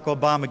President Barack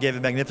Obama gave a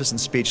magnificent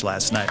speech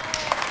last night.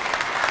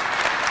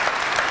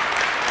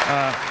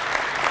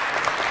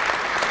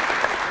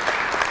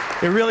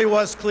 It really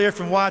was clear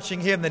from watching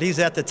him that he's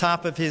at the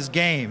top of his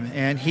game,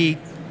 and he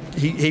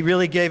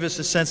really gave us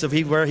a sense of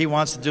where he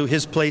wants to do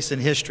his place in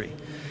history.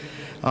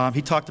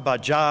 He talked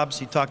about jobs,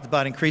 he talked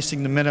about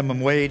increasing the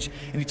minimum wage,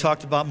 and he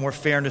talked about more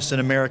fairness in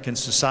American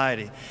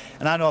society.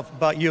 And I don't know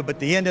about you, but at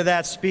the end of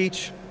that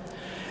speech,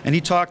 and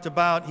he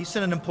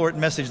sent an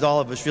important message to all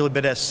of us, really,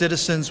 but as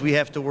citizens, we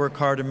have to work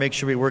hard and make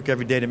sure we work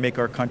every day to make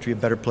our country a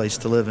better place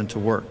to live and to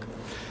work.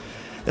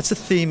 That's a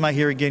theme I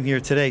hear again here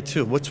today,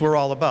 too. What we're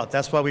all about.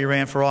 That's why we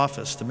ran for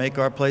office, to make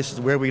our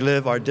places where we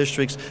live, our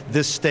districts,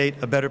 this state,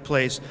 a better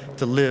place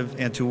to live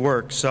and to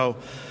work. So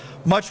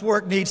much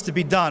work needs to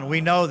be done. We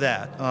know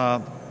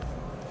that.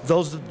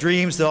 Those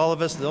dreams that all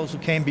of us, those who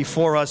came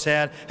before us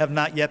had, have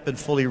not yet been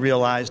fully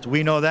realized.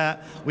 We know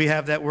that. We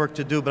have that work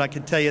to do, but I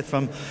can tell you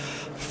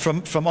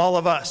from all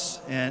of us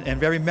and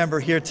every member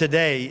here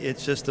today,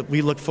 it's just that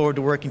we look forward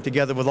to working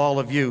together with all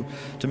of you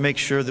to make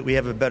sure that we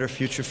have a better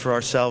future for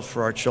ourselves,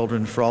 for our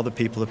children, for all the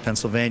people of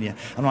Pennsylvania.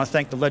 I want to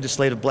thank the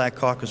Legislative Black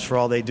Caucus for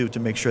all they do to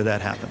make sure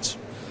that happens.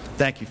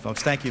 Thank you,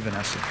 folks. Thank you,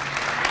 Vanessa.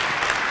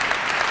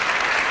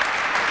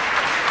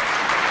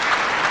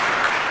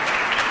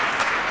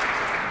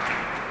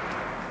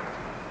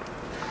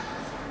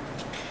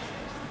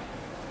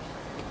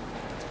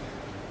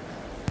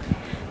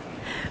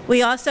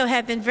 We also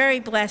have been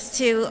very blessed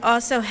to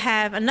also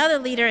have another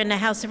leader in the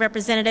House of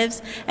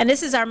Representatives, and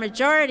this is our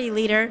majority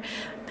leader,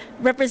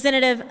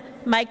 Representative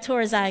Mike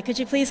Torzai. Could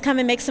you please come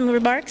and make some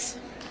remarks?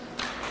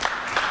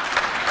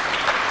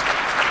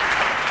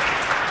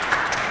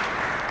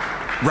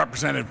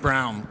 Representative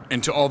Brown,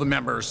 and to all the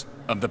members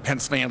of the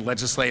Pennsylvania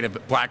Legislative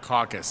Black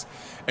Caucus,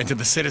 and to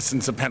the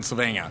citizens of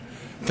Pennsylvania,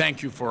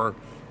 thank you for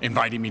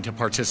inviting me to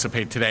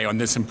participate today on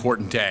this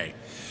important day.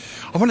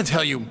 I want to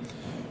tell you,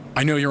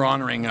 I know you're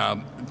honoring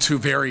two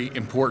very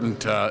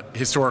important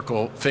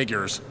historical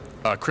figures,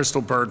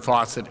 Crystal Byrd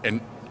Fawcett and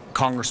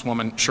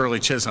Congresswoman Shirley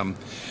Chisholm.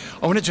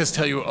 I want to just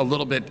tell you a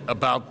little bit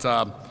about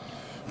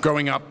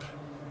growing up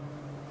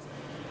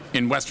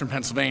in Western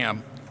Pennsylvania.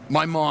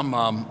 My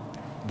mom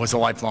was a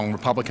lifelong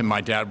Republican.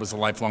 My dad was a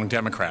lifelong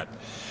Democrat.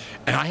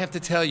 And I have to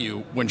tell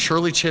you, when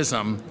Shirley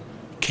Chisholm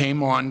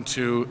came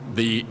onto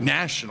the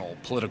national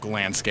political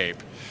landscape,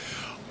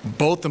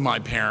 both of my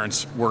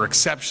parents were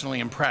exceptionally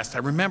impressed. I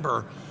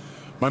remember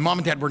my mom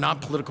and dad were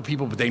not political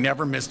people, but they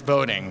never missed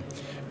voting.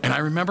 And I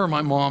remember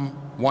my mom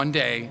one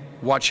day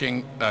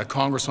watching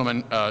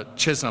Congresswoman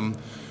Chisholm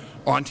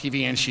on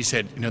TV, and she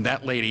said, you know,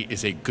 that lady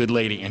is a good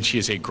lady, and she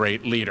is a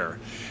great leader.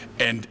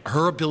 And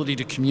her ability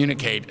to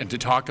communicate and to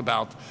talk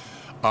about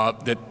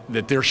that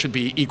there should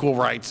be equal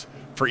rights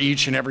for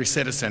each and every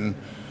citizen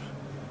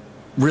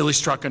really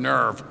struck a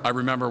nerve, I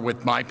remember,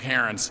 with my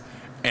parents.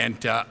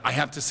 And I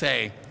have to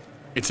say,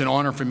 it's an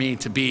honor for me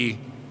to be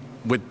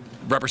with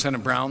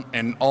Representative Brown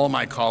and all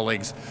my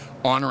colleagues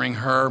honoring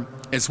her,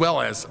 as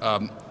well as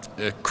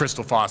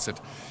Crystal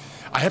Fawcett.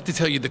 I have to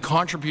tell you, the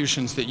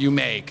contributions that you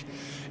make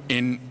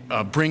in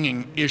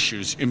bringing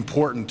issues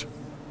important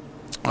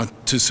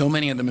to so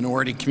many of the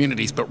minority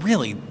communities, but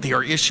really they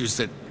are issues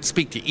that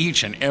speak to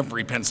each and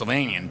every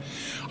Pennsylvanian.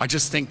 I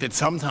just think that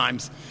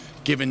sometimes,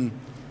 given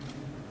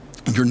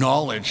your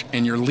knowledge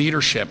and your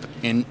leadership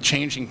in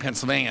changing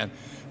Pennsylvania,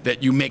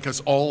 that you make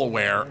us all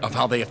aware of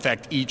how they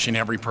affect each and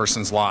every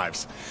person's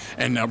lives.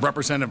 And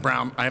Representative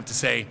Brown, I have to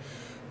say,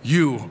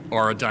 you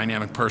are a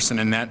dynamic person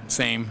in that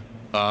same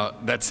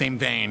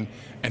vein,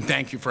 and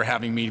thank you for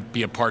having me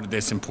be a part of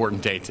this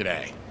important day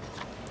today.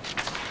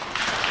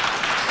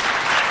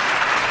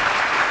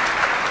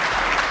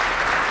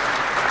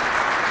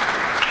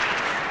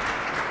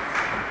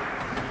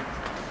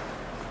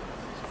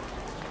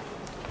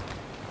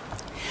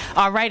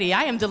 Alrighty,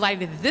 I am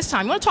delighted at this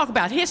time. You want to talk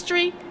about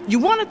history? You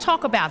want to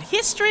talk about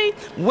history?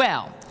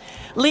 Well,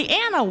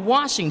 Leanna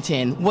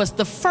Washington was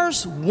the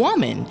first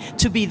woman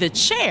to be the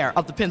chair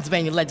of the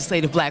Pennsylvania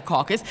Legislative Black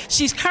Caucus.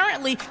 She's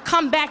currently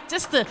come back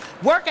just to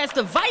work as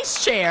the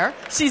vice chair.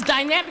 She's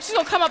dynamic. She's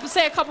going to come up and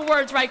say a couple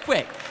words right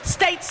quick.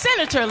 State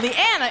Senator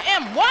Leanna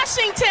M.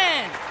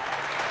 Washington.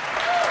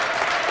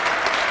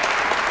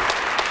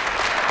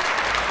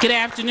 Good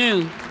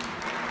afternoon.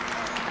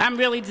 I'm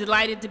really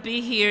delighted to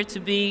be here to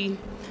be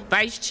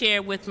vice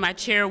chair with my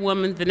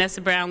chairwoman, Vanessa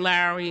Brown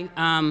Lowry.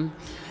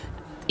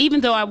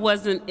 Even though I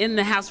wasn't in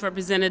the House of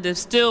Representatives,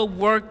 still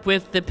worked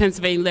with the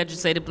Pennsylvania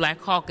Legislative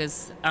Black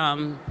Caucus,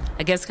 I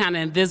guess kind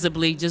of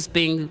invisibly, just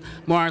being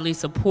morally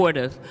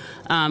supportive.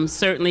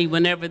 Certainly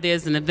whenever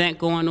there's an event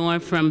going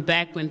on, from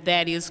back when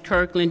Thaddeus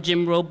Kirkland,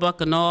 Jim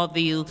Roebuck, and all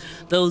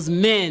those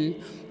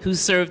men who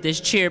served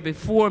as chair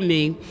before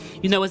me,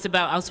 you know, it's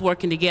about us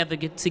working together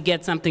to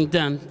get something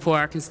done for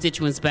our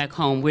constituents back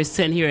home. We're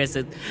sent here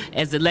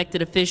as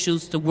elected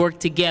officials to work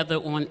together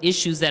on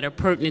issues that are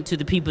pertinent to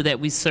the people that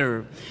we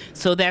serve.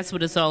 So that's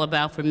what it's all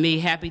about for me.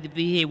 Happy to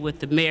be here with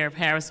the mayor of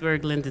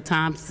Harrisburg, Linda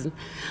Thompson.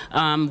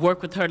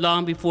 Worked with her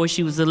long before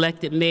she was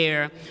elected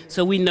mayor,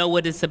 so we know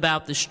what it's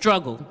about, the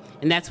struggle.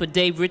 And that's what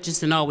Dave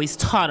Richardson always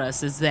taught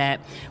us, is that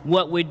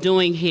what we're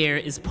doing here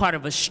is part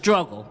of a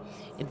struggle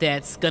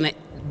that's going to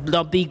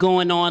be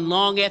going on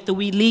long after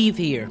we leave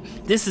here.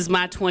 This is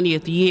my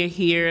 20th year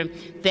here.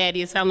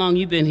 Thaddeus, how long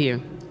you been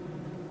here?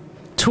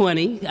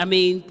 20. I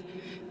mean,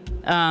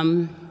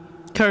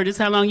 Curtis,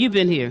 how long you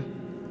been here?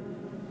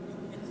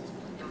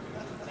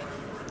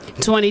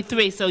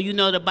 23. So you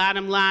know the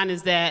bottom line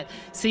is that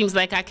seems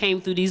like I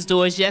came through these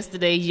doors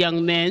yesterday,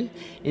 young men,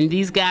 and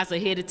these guys are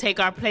here to take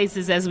our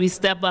places as we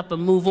step up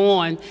and move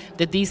on,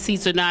 that these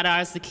seats are not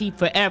ours to keep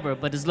forever,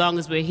 but as long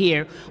as we're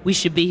here, we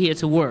should be here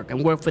to work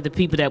and work for the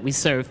people that we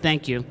serve.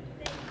 Thank you.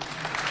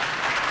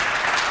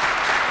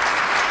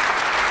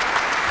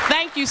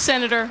 Thank you,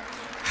 Senator.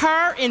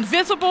 Her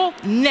invisible,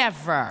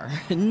 never,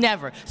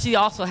 never. She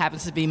also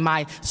happens to be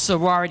my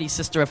sorority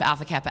sister of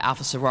Alpha Kappa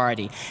Alpha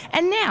sorority.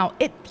 And now,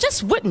 it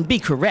just wouldn't be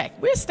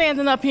correct. We're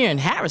standing up here in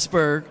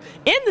Harrisburg,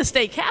 in the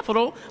state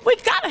capitol.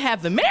 We've got to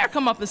have the mayor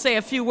come up and say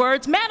a few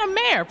words. Madam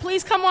Mayor,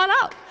 please come on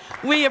up.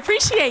 We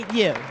appreciate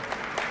you.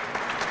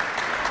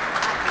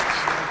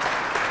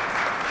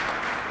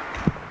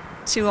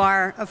 To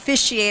our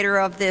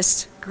officiator of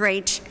this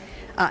great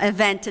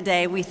event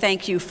today, we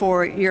thank you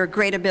for your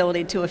great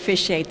ability to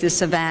officiate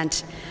this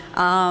event.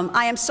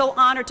 I am so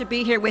honored to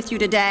be here with you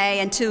today,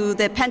 and to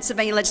the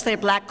Pennsylvania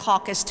Legislative Black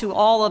Caucus, to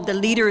all of the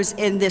leaders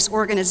in this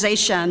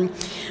organization.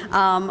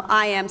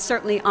 I am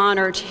certainly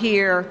honored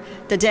here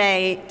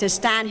today to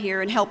stand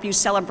here and help you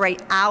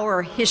celebrate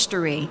our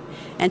history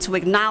and to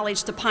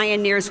acknowledge the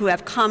pioneers who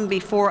have come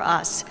before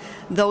us,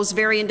 those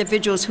very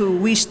individuals who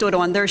we stood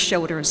on their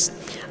shoulders.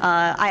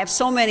 I have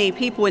so many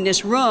people in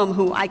this room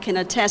who I can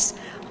attest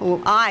who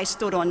I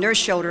stood on their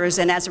shoulders,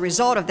 and as a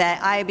result of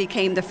that, I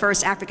became the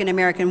first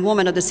African-American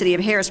woman of the city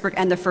of Harrisburg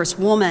and the first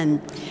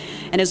woman.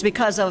 And it was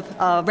because of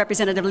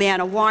Representative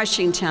Leanna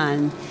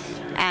Washington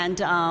and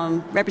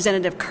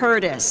Representative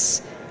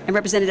Curtis and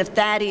Representative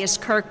Thaddeus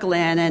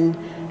Kirkland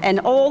and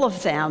all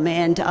of them,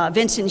 and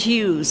Vincent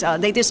Hughes.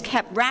 They just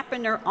kept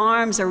wrapping their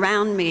arms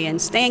around me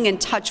and staying in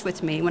touch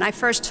with me. When I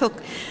first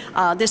took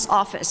this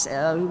office,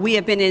 we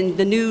have been in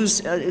the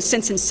news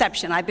since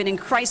inception. I've been in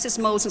crisis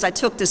mode since I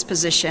took this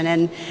position,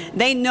 and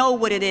they know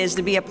what it is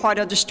to be a part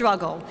of the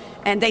struggle.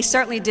 And they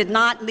certainly did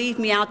not leave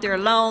me out there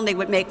alone. They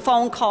would make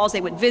phone calls,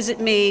 they would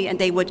visit me, and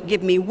they would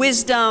give me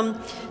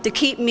wisdom to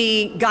keep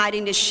me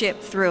guiding this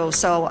ship through.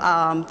 So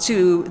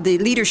to the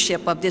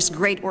leadership of this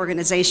great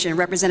organization,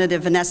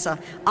 Representative Vanessa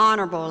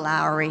Honorable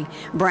Lowry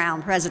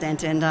Brown,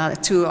 President, and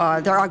to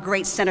our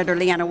great Senator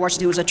Leanna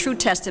Washington, who is a true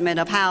testament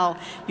of how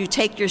you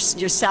take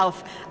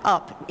yourself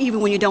up, even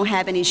when you don't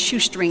have any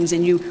shoestrings,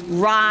 and you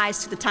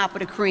rise to the top of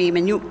the cream,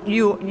 and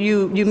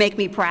you make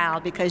me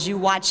proud because you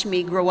watch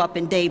me grow up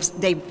in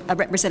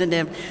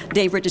Representative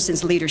Dave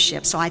Richardson's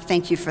leadership. So I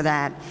thank you for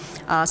that.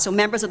 So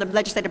members of the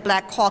Legislative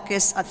Black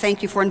Caucus,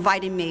 thank you for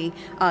inviting me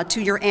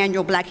to your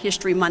annual Black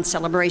History Month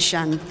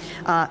celebration.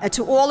 And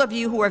to all of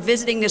you who are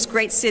visiting this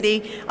great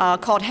city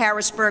called called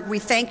Harrisburg. We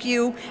thank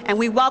you and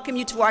we welcome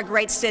you to our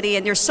great city,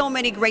 and there's so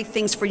many great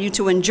things for you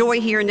to enjoy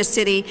here in the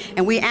city,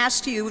 and we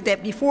ask you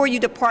that before you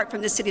depart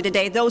from the city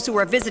today, those who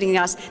are visiting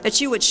us,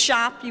 that you would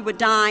shop, you would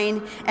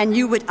dine, and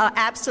you would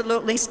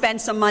absolutely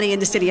spend some money in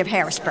the city of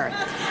Harrisburg.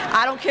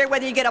 I don't care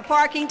whether you get a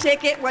parking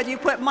ticket, whether you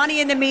put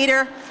money in the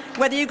meter,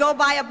 whether you go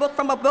buy a book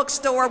from a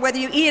bookstore, whether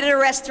you eat at a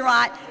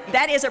restaurant,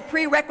 that is a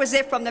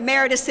prerequisite from the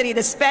mayor of the city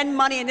to spend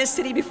money in this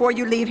city before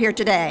you leave here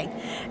today.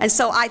 And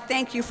so I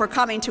thank you for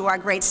coming to our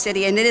great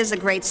city, and it is a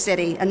great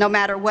city. And no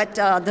matter what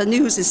the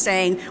news is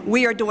saying,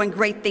 we are doing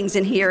great things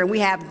in here, and we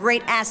have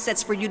great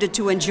assets for you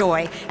to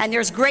enjoy. And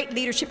there's great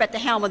leadership at the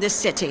helm of this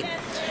city.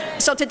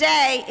 So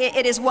today,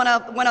 it is one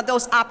of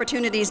those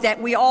opportunities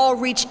that we all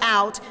reach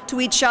out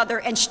to each other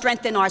and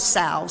strengthen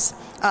ourselves.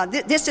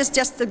 This is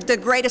just the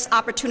greatest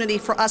opportunity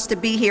for us to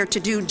be here to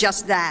do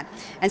just that.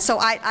 And so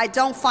I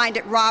don't find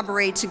it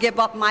robbery to give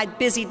up my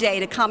busy day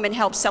to come and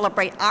help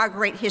celebrate our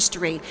great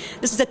history.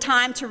 This is a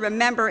time to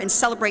remember and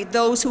celebrate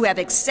those who have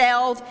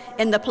excelled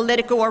in the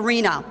political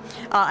arena.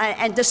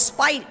 And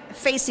despite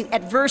facing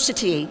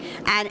adversity,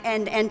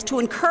 and to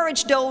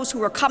encourage those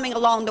who are coming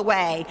along the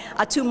way.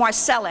 To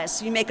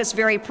Marcellus, you make us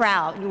very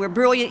proud. You were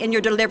brilliant in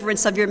your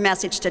deliverance of your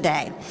message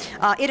today.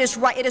 It is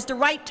the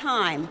right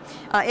time.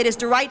 It is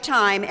the right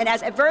time, and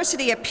as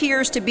adversity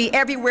appears to be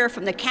everywhere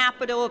from the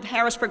capital of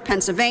Harrisburg,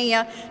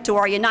 Pennsylvania, to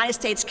our United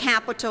States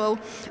Capitol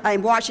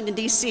in Washington,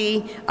 D.C.,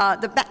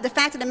 the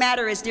fact of the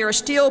matter is there are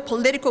still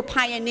political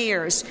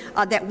pioneers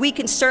that we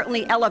can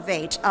certainly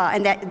elevate,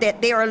 and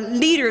that there are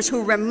leaders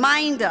who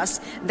remind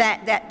us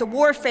that the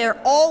warfare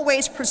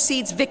always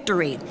precedes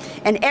victory,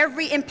 and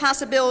every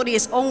impossibility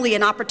is only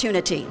an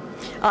opportunity.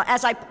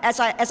 As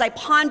I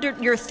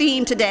pondered your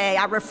theme today,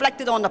 I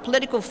reflected on the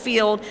political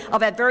field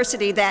of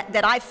adversity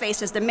that I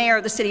face as the mayor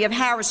of the city of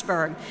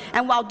Harrisburg.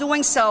 And while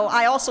doing so,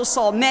 I also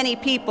saw many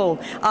people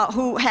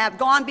who have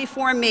gone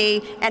before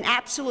me and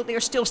absolutely are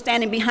still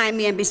standing behind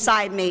me and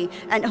beside me,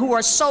 and who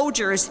are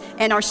soldiers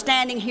and are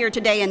standing here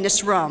today in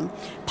this room.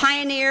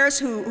 Pioneers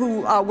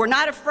who were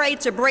not afraid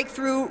to break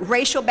through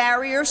racial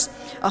barriers,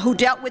 who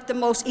dealt with the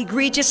most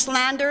egregious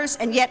slanders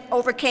and yet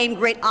overcame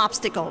great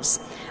obstacles.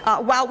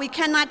 While we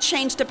cannot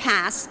change the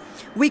past,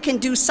 we can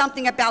do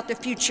something about the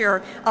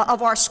future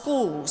of our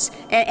schools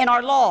and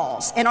our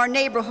laws and our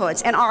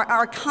neighborhoods and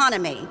our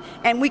economy.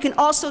 And we can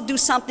also do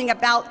something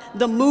about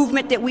the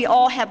movement that we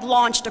all have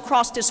launched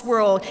across this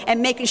world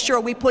and making sure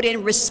we put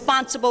in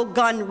responsible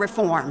gun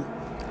reform.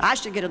 I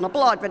should get an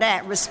applaud for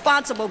that,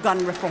 responsible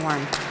gun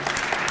reform.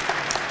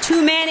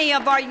 Too many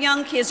of our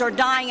young kids are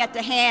dying at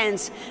the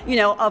hands,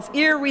 of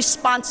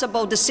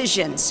irresponsible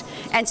decisions.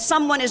 And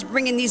someone is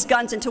bringing these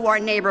guns into our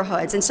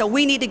neighborhoods. And so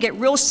we need to get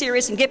real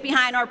serious and get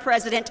behind our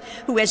president,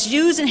 who has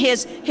used in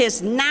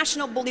his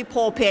national bully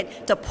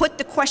pulpit to put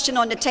the question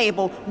on the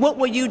table, what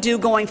will you do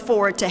going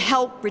forward to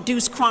help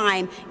reduce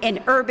crime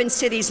in urban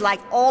cities like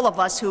all of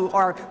us who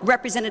are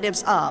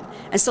representatives of?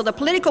 And so the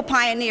political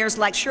pioneers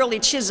like Shirley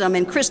Chisholm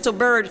and Crystal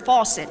Bird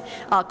Fawcett,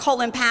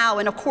 Colin Powell,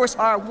 and of course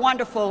our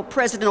wonderful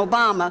President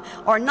Obama,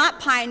 are not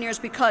pioneers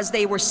because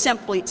they were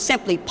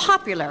simply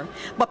popular,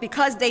 but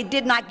because they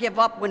did not give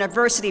up when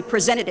adversity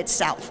presented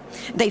itself.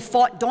 They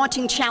fought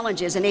daunting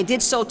challenges, and they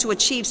did so to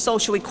achieve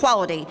social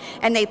equality,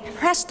 and they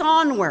pressed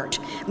onward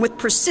with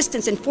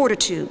persistence and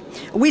fortitude.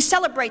 We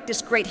celebrate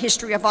this great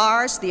history of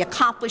ours, the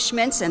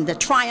accomplishments and the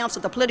triumphs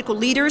of the political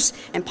leaders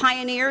and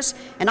pioneers,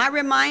 and I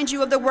remind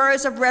you of the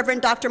words of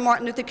Reverend Dr.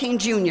 Martin Luther King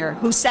Jr.,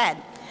 who said,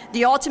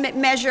 "The ultimate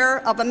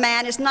measure of a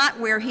man is not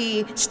where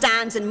he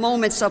stands in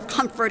moments of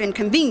comfort and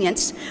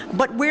convenience,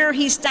 but where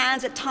he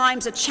stands at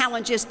times of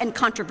challenges and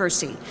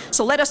controversy."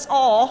 So let us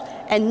all,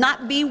 and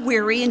not be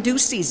weary in due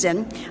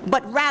season,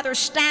 but rather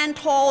stand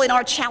tall in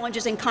our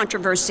challenges and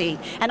controversy.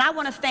 And I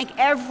want to thank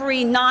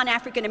every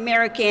non-African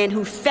American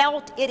who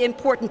felt it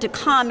important to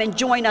come and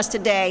join us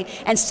today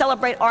and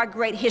celebrate our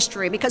great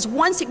history. Because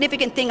one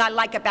significant thing I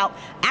like about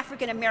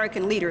African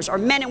American leaders, or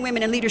men and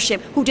women in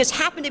leadership who just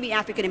happen to be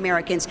African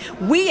Americans,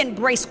 we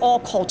embrace all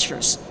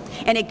cultures.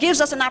 And it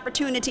gives us an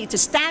opportunity to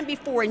stand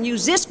before and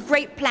use this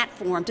great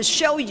platform to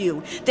show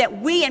you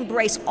that we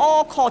embrace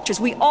all cultures.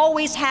 We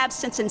always have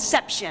since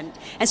inception.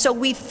 And so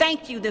we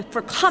thank you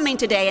for coming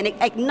today and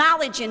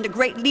acknowledging the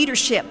great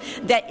leadership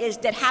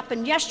that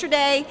happened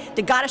yesterday,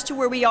 that got us to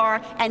where we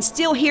are, and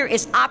still here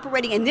is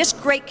operating in this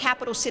great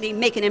capital city,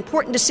 making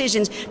important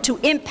decisions to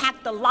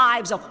impact the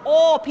lives of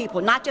all people,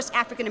 not just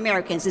African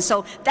Americans. And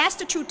so that's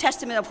the true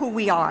testament of who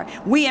we are.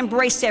 We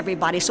embrace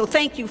everybody. So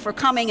thank you for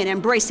coming and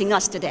embracing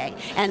us today.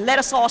 And let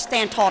us all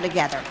stand tall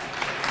together.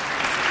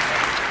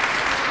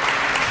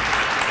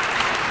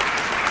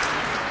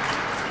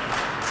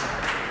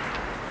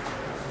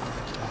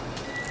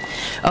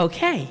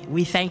 Okay,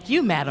 we thank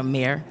you, Madam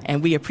Mayor,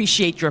 and we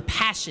appreciate your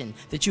passion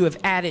that you have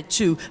added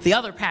to the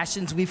other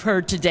passions we've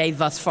heard today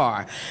thus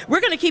far.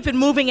 We're going to keep it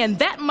moving, and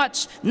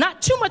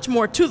not too much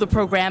more to the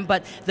program,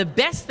 but the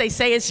best, they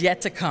say, is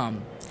yet to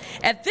come.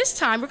 At this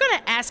time, we're going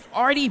to ask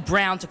Artie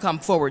Brown to come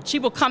forward. She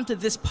will come to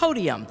this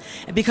podium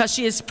because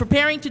she is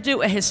preparing to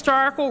do a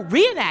historical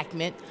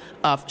reenactment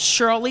of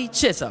Shirley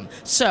Chisholm.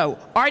 So,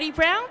 Artie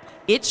Brown,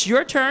 it's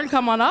your turn.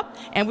 Come on up.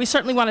 And we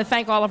certainly want to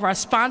thank all of our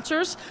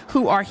sponsors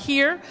who are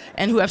here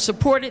and who have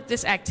supported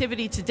this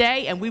activity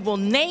today, and we will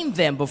name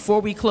them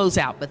before we close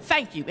out. But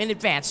thank you in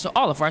advance to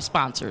all of our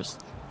sponsors.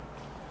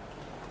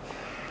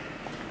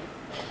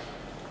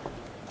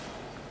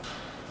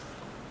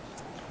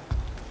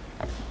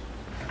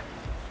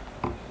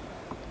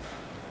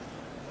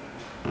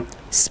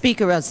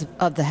 Speaker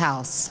of the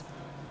House,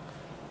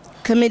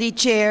 committee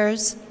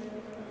chairs,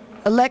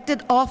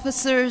 elected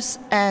officers,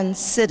 and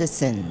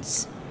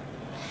citizens.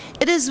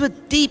 It is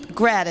with deep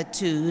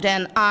gratitude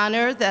and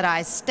honor that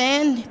I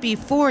stand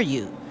before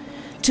you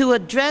to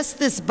address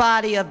this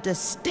body of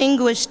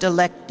distinguished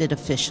elected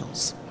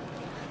officials.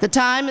 The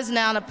time is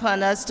now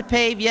upon us to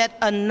pave yet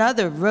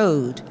another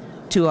road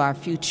to our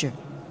future.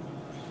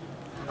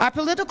 Our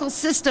political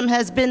system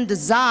has been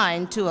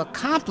designed to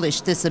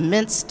accomplish this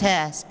immense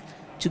task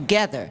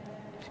together.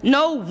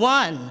 No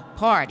one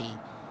party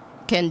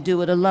can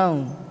do it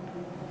alone.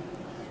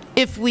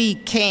 If we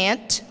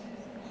can't,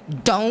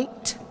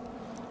 don't,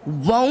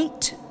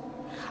 won't,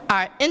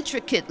 our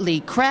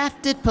intricately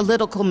crafted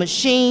political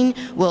machine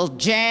will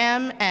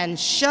jam and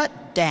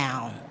shut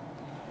down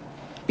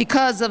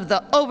because of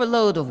the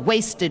overload of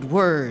wasted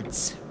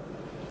words,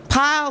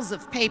 piles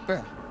of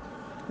paper,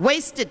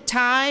 wasted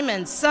time,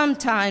 and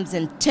sometimes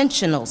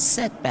intentional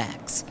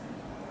setbacks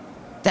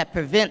that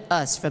prevent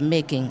us from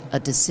making a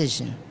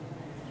decision.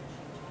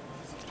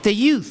 The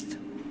youth,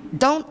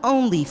 don't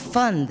only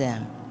fund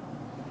them,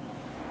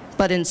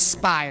 but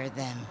inspire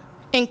them.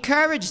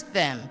 Encourage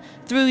them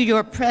through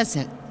your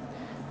present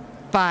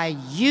by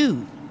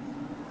you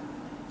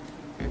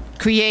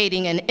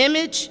creating an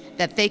image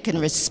that they can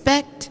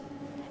respect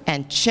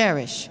and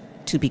cherish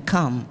to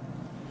become.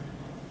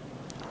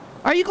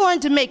 Are you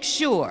going to make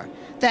sure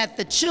that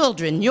the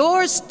children,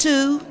 yours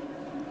too,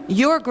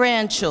 your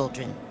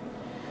grandchildren,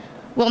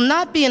 will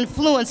not be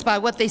influenced by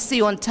what they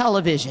see on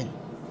television,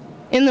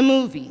 in the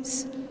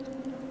movies,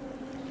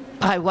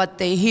 by what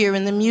they hear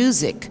in the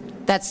music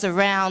that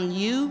surround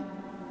you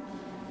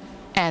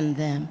and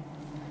them?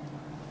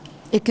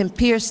 It can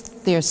pierce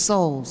their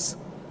souls.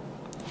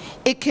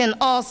 It can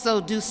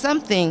also do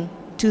something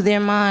to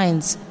their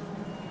minds.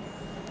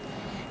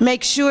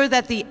 Make sure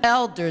that the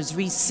elders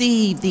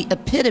receive the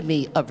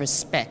epitome of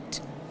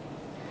respect,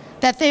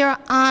 that they are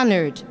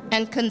honored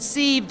and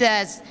conceived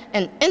as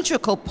an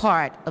integral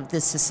part of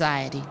this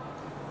society.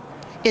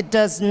 It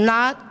does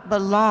not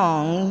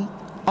belong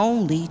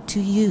only to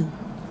you.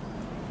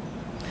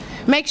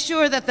 Make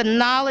sure that the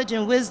knowledge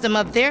and wisdom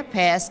of their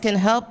past can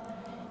help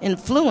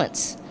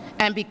influence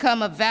and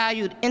become a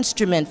valued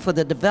instrument for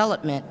the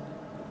development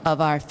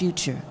of our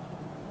future.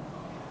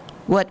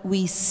 What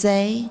we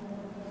say,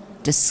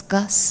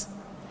 discuss,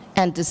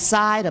 and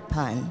decide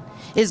upon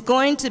is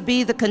going to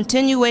be the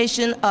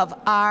continuation of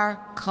our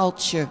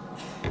culture,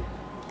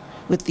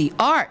 with the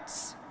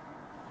arts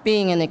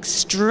being an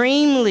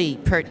extremely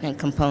pertinent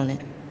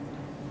component.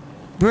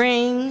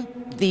 Bring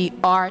the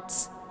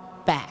arts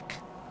back.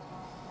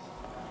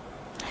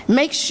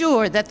 Make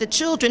sure that the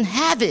children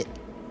have it,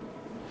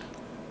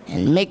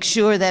 and make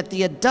sure that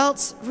the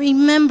adults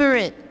remember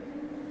it,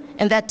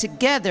 and that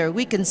together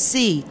we can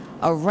see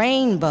a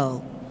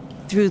rainbow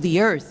through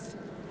the earth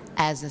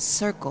as a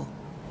circle.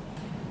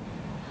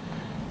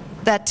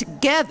 That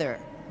together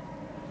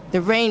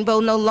the rainbow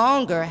no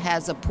longer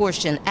has a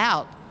portion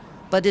out,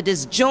 but it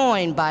is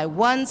joined by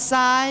one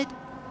side,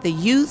 the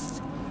youth,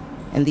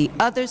 and the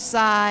other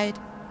side,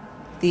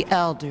 the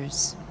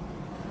elders.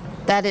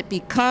 That it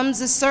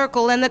becomes a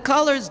circle and the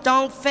colors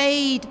don't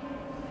fade.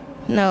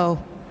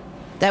 No,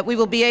 that we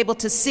will be able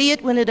to see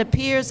it when it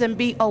appears and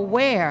be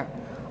aware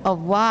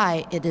of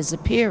why it is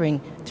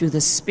appearing through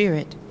the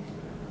spirit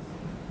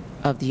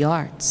of the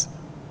arts.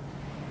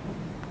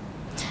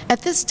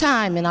 At this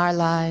time in our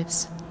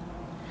lives,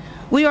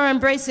 we are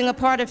embracing a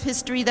part of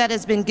history that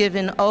has been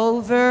given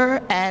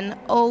over and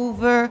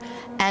over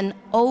and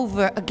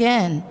over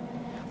again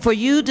for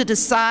you to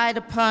decide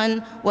upon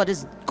what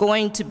is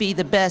going to be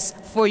the best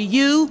for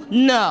you?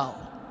 No.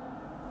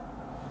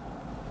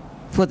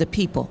 For the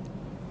people?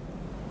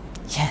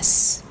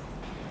 Yes.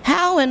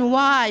 How and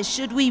why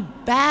should we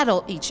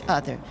battle each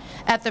other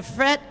at the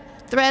threat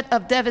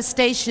of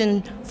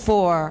devastation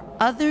for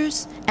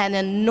others and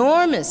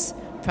enormous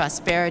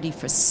prosperity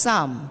for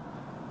some?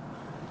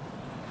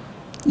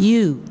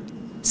 You,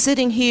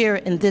 sitting here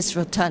in this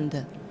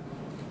rotunda,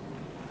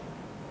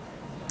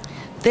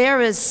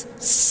 there is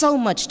so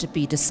much to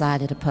be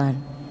decided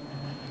upon.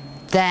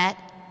 That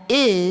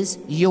is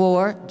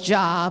your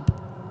job.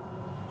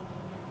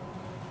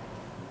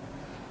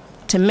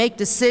 To make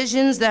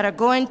decisions that are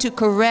going to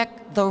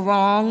correct the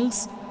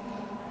wrongs,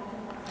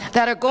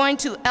 that are going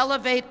to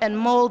elevate and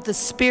mold the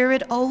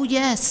spirit. Oh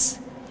yes,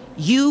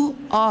 you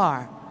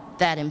are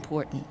that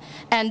important.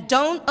 And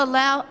don't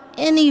allow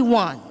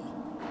anyone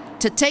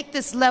to take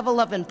this level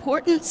of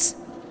importance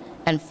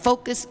and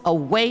focus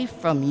away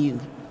from you.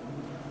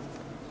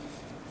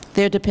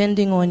 They're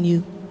depending on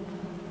you.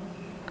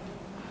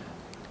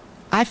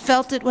 I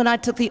felt it when I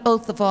took the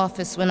oath of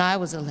office when I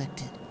was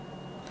elected.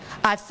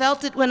 I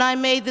felt it when I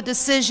made the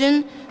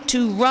decision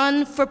to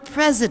run for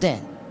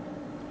president.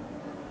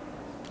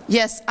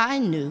 Yes, I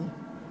knew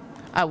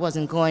I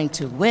wasn't going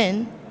to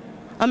win.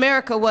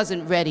 America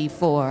wasn't ready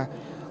for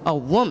a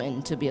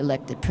woman to be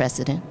elected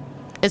president,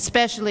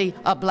 especially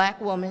a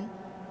black woman,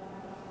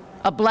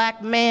 a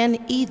black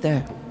man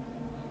either.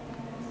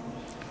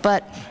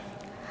 But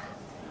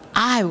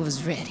I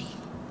was ready.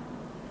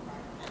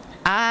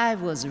 I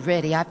was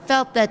ready. I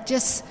felt that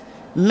just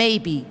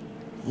maybe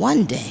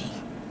one day,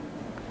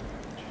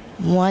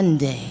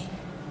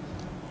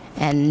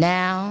 and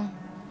now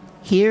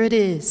here it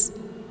is,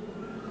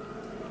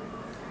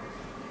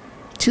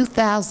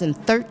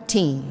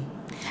 2013,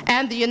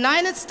 and the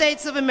United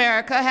States of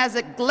America has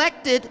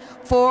elected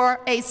for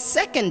a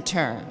second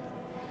term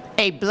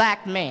a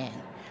black man,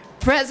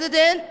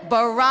 President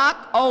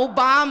Barack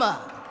Obama.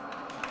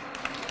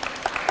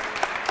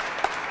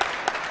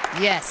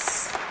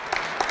 Yes,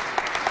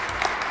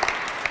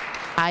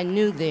 I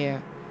knew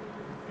there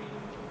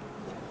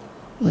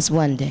was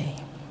one day.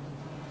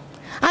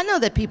 I know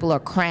that people are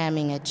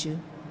cramming at you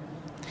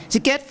to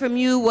get from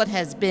you what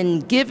has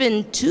been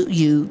given to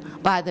you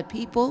by the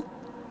people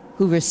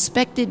who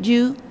respected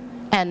you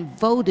and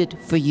voted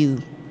for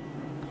you.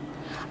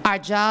 Our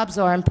jobs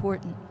are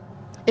important.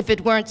 If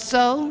it weren't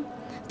so,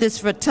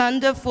 this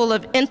rotunda full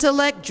of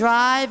intellect,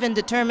 drive, and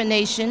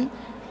determination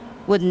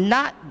would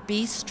not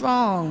be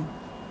strong.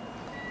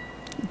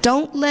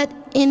 Don't let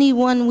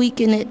anyone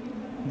weaken it.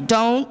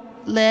 Don't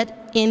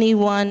let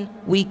anyone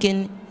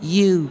weaken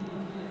you.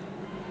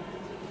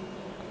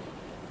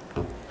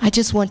 I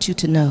just want you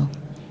to know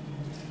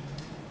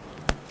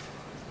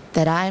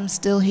that I am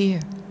still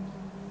here.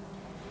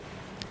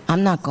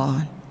 I'm not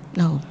gone,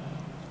 no.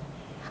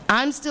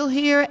 I'm still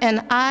here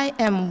and I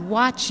am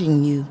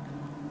watching you.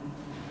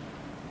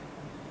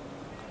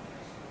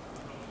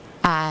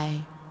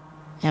 I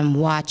am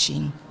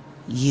watching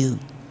you.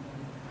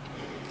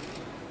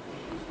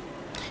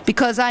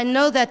 Because I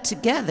know that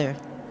together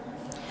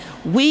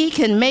we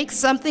can make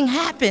something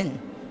happen.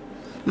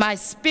 My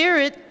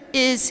spirit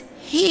is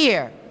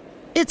here.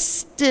 It's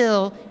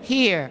still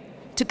here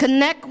to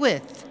connect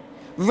with,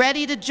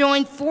 ready to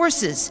join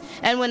forces.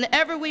 And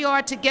whenever we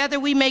are together,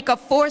 we make a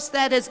force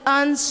that is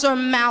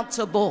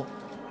unsurmountable.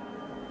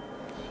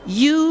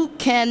 You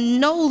can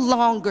no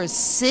longer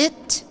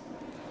sit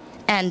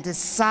and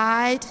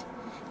decide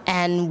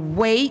and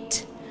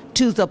wait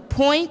to the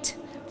point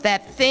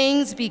that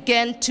things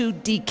begin to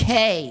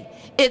decay.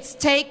 It's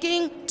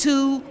taking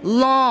too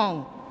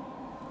long.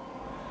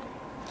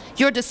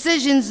 Your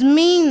decisions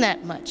mean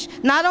that much,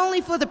 not only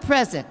for the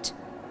present,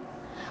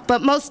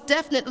 but most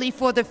definitely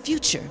for the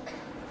future.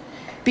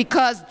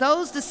 Because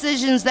those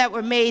decisions that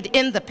were made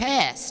in the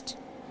past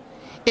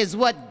is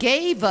what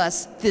gave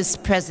us this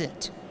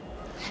present.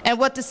 And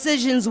what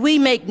decisions we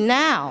make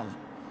now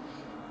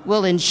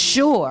will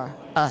ensure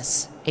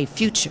us a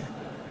future.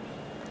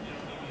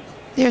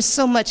 There's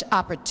so much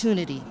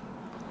opportunity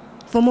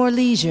for more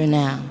leisure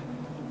now.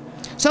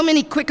 So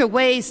many quicker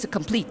ways to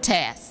complete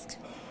tasks.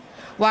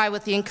 Why,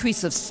 with the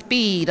increase of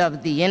speed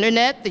of the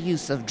internet, the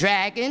use of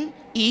dragging,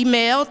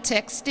 email,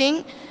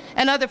 texting,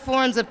 and other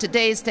forms of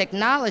today's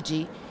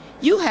technology,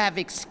 you have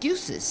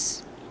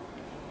excuses.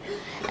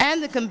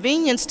 And the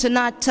convenience to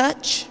not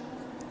touch,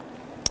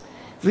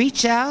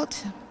 reach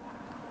out,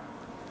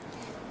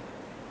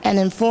 and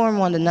inform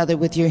one another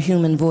with your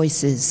human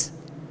voices.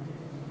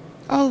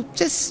 Oh,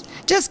 just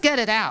get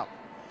it out.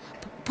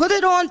 Put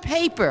it on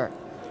paper.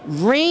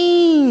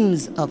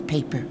 Reams of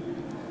paper.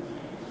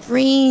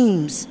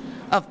 Reams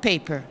of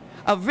paper.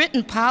 A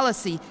written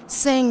policy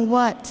saying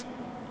what?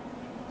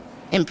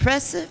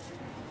 Impressive?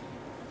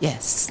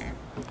 Yes.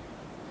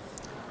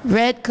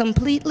 Read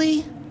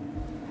completely?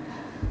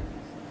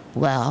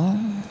 Well,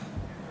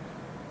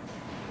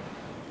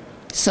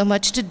 so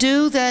much to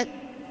do that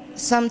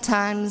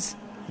sometimes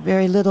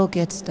very little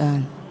gets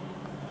done.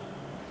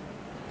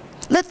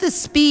 Let the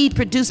speed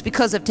produced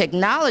because of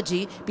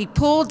technology be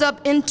pulled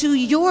up into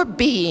your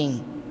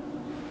being.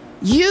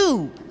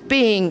 You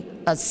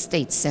being a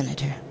state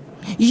senator.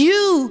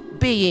 You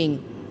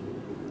being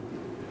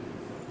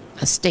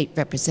a state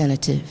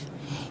representative.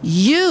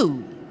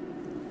 You,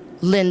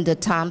 Linda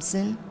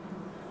Thompson,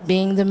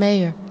 being the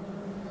mayor.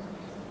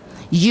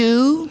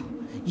 You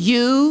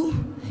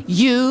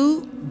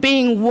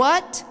being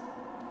what?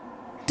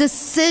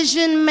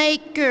 Decision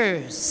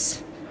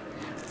makers.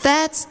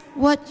 That's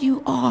what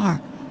you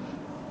are.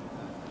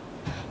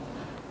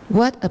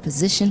 What a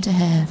position to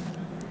have.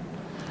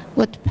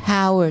 What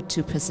power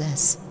to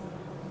possess.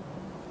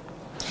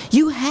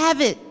 You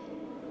have it.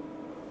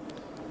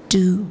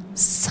 Do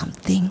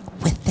something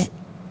with it.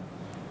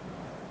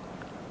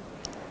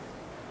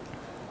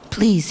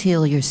 Please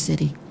heal your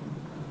city.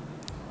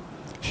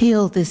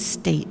 Heal this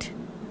state.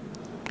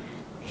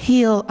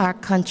 Heal our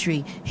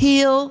country.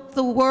 Heal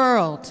the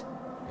world.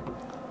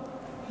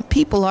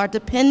 People are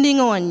depending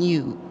on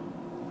you.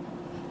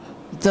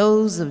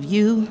 Those of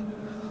you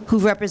who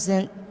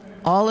represent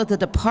all of the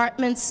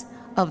departments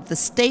of the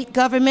state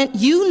government.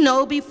 You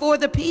know before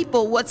the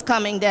people what's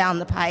coming down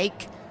the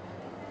pike.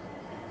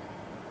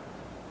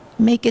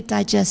 Make it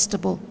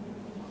digestible.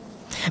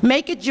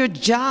 Make it your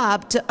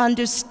job to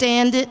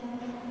understand it.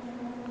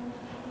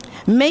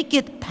 Make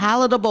it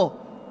palatable.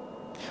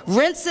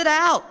 Rinse it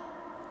out.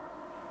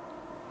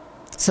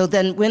 So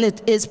then when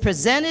it is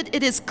presented,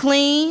 it is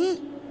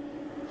clean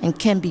and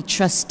can be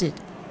trusted.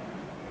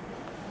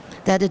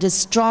 That it is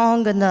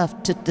strong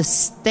enough to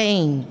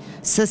sustain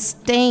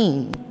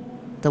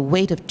the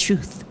weight of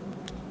truth.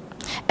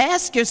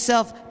 Ask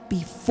yourself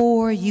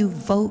before you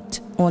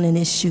vote on an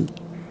issue,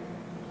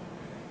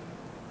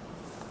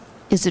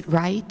 is it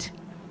right?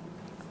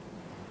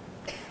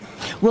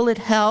 Will it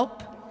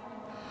help?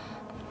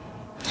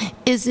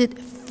 Is it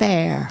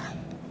fair?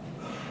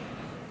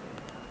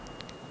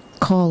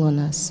 Call on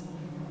us.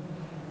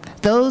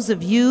 Those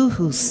of you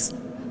who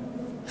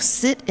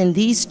sit in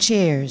these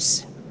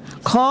chairs,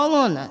 call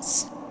on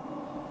us.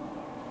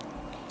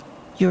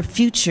 Your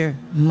future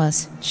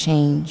must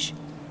change.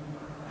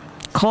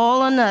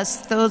 Call on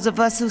us, those of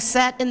us who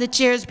sat in the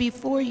chairs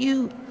before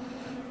you.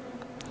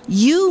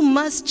 You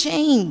must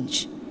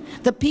change.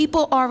 The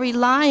people are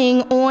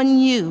relying on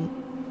you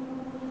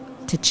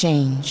to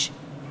change.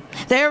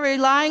 They're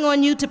relying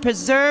on you to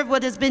preserve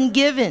what has been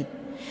given.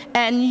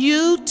 And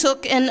you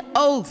took an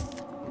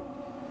oath.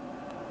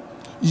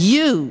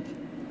 You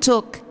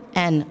took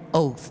an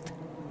oath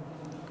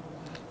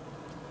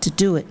to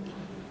do it.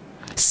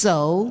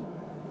 So,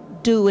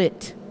 do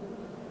it.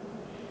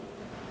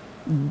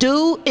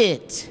 Do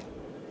it.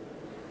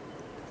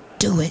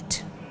 Do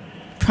it.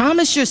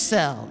 Promise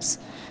yourselves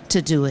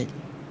to do it.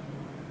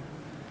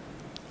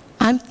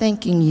 I'm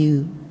thanking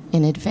you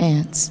in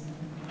advance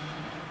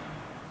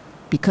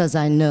because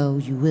I know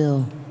you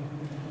will.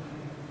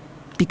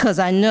 Because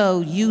I know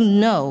you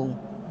know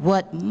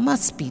what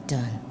must be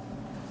done.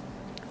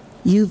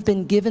 You've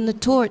been given the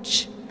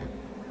torch.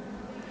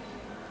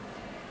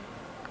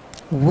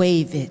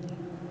 Wave it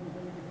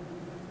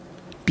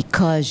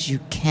because you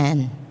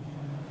can.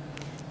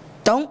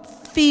 Don't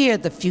fear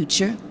the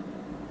future.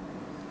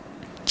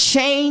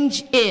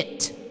 Change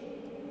it.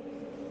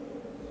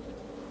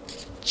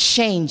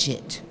 Change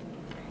it.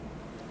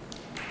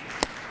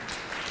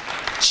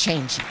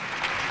 Change it.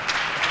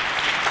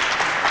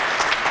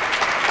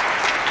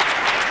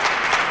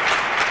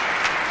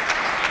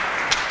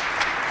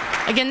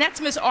 Again, that's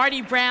Miss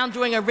Artie Brown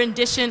doing a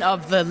rendition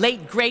of the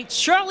late, great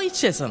Shirley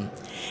Chisholm.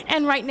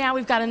 And right now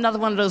we've got another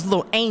one of those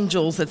little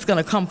angels that's going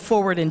to come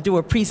forward and do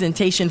a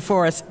presentation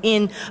for us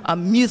in a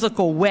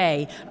musical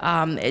way.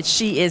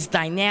 She is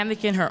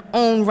dynamic in her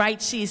own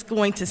right. She's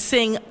going to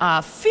sing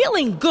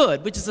Feeling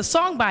Good, which is a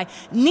song by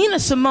Nina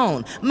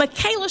Simone.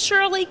 Michaela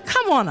Shirley,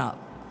 come on up.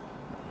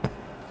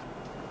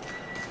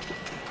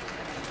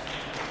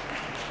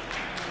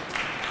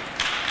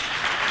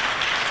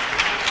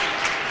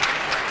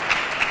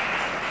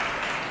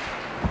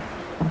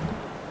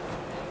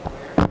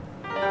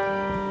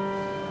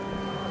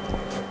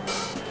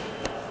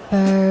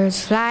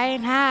 Birds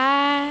flying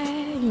high,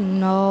 you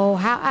know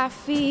how I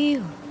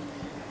feel.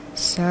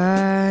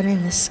 Sun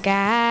in the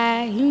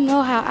sky, you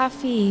know how I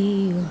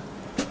feel.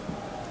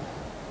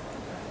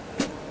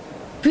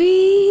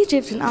 Breeze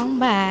drifting on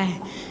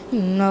by, you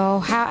know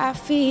how I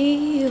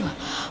feel.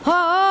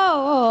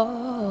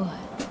 Oh,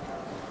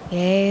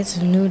 yeah, it's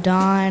a new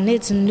dawn,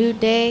 it's a new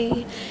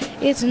day.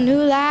 It's a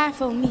new life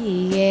for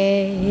me,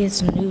 yeah. It's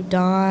a new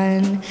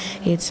dawn,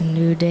 it's a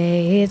new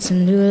day. It's a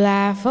new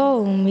life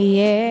for me,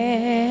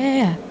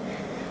 yeah.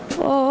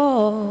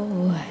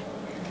 Oh,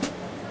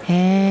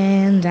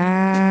 and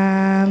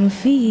I'm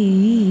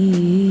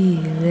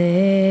feeling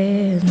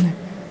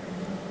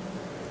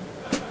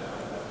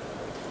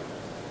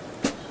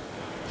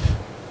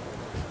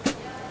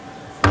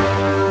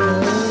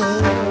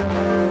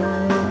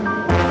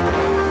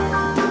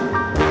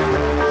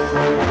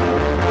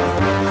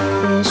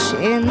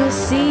in the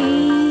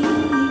sea, you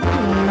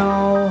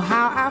know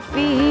how I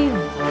feel.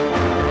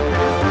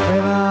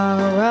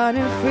 River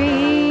running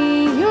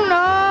free, you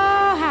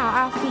know how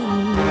I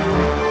feel.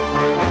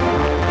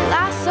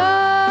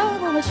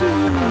 Blossom on the tree,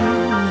 you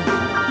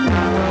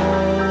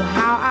know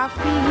how I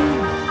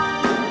feel.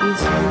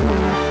 It's a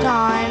new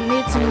dawn,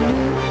 it's a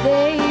new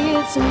day,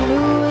 it's a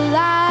new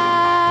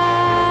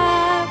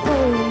life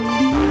for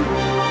me.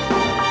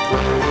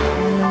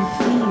 And I'm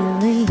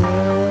feeling good.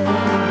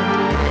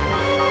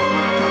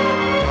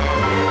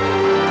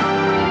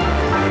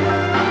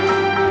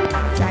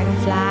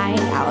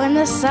 Out in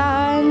the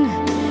sun,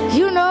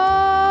 you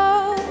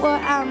know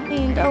what I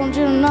mean, don't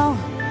you know?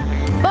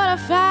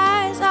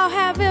 Butterflies out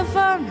having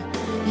fun,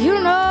 you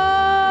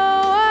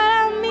know what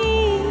I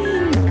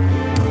mean.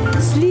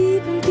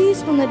 Sleep in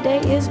peace when the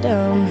day is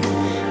done,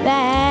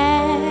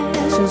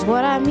 that's just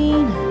what I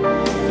mean.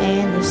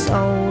 And this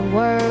old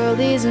world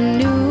is a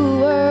new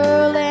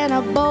world and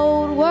a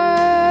bold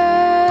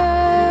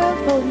world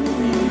for me.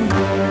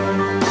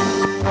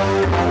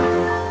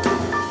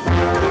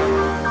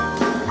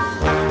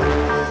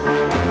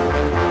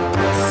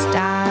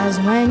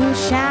 When you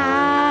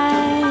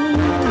shine, you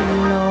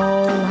know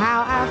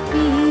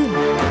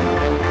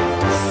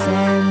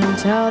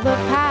tell the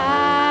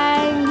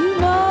pine, you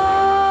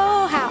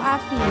know how I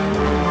feel.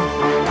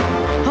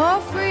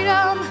 Oh,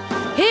 freedom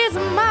is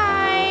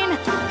mine,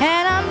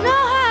 and I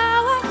know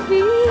how I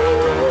feel.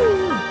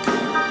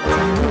 It's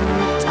a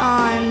new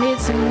time,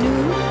 it's a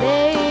new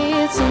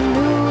day, it's a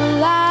new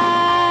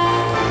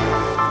life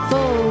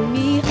for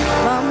me.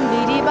 Bum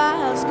bitty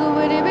ba,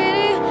 scoobity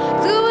bitty,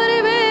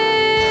 scoobity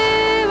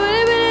bitty,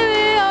 bitty bitty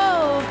bitty,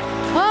 oh,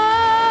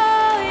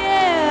 oh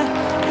yeah,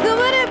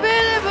 scoobity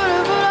bitty bitty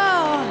bitty,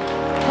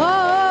 oh,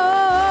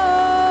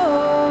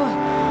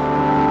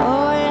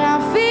 oh, and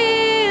I'm feeling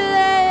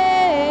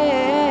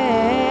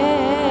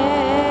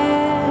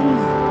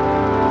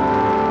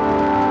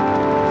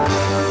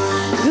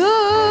good,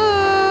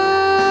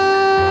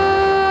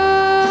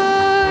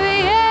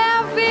 yeah,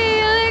 I'm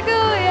feeling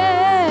good,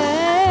 yeah.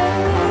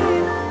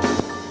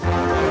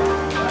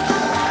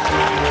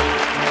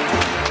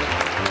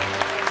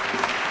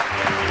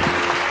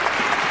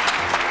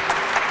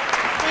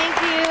 Thank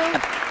you.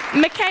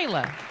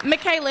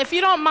 Michaela, if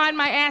you don't mind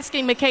my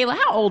asking, Michaela,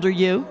 how old are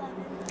you?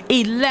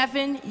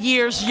 11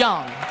 years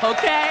young,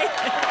 okay?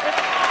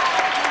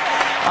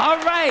 All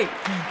right.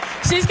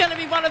 She's going to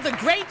be one of the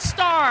great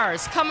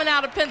stars coming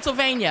out of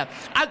Pennsylvania.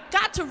 I've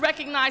got to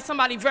recognize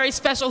somebody very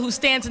special who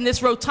stands in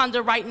this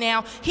rotunda right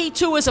now. He,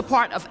 too, is a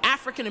part of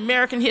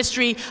African-American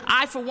history.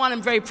 I, for one,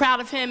 am very proud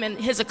of him and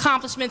his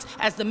accomplishments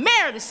as the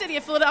mayor of the city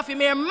of Philadelphia,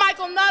 Mayor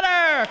Michael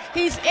Nutter.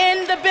 He's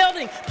in the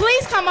building.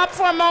 Please come up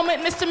for a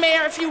moment, Mr.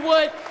 Mayor, if you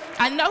would.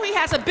 I know he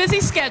has a busy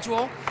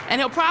schedule,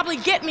 and he'll probably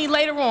get me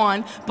later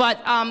on,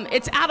 but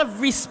it's out of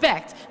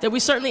respect that we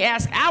certainly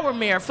ask our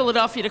mayor of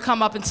Philadelphia to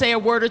come up and say a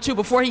word or two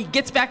before he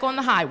gets back on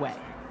the highway.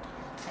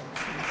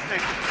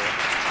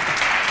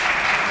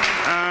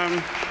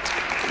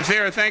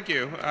 Sarah, thank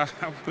you. I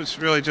was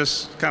really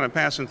just kind of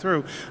passing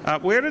through.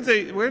 Where did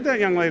that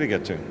young lady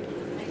get to?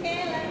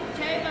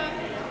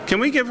 Can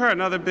we give her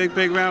another big,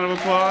 big round of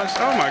applause?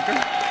 Oh my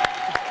goodness.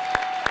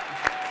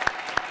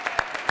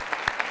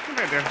 Come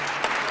right there.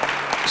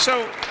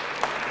 So,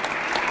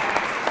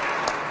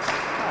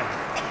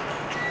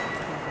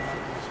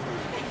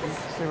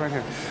 stay right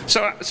here.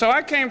 So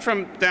I came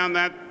from down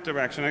that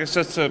direction. I guess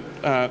that's the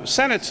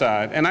Senate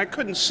side, and I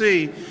couldn't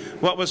see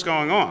what was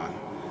going on.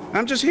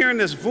 I'm just hearing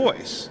this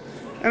voice,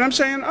 and I'm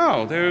saying,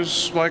 oh,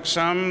 there's like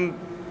some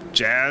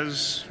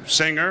jazz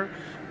singer,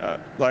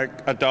 like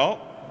adult,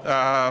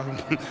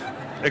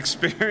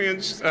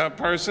 experienced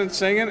person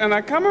singing, and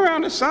I come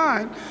around the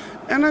side,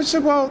 and I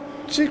said, well,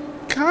 she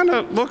kind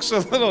of looks a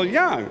little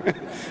young,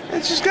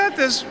 and she's got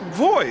this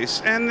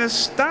voice and this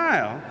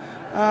style,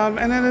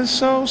 and it is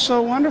so,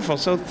 so wonderful.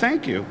 So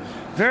thank you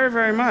very,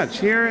 very much.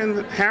 Here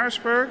in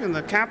Harrisburg, in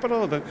the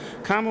capital of the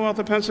Commonwealth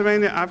of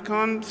Pennsylvania, I've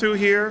gone through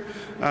here,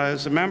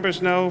 as the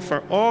members know,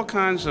 for all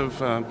kinds of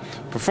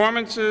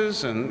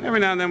performances, and every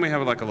now and then we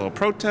have like a little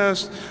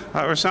protest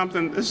or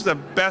something. This is the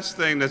best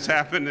thing that's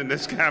happened in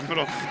this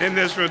capital, in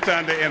this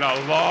rotunda, in a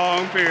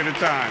long period of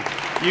time.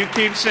 You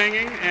keep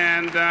singing,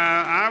 and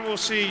I will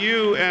see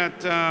you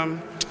at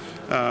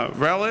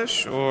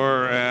Relish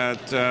or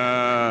at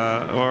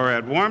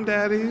Warm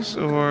Daddy's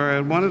or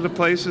at one of the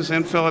places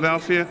in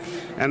Philadelphia,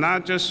 and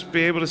I'll just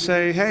be able to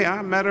say, hey,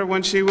 I met her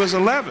when she was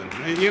 11.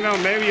 And, you know,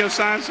 maybe you'll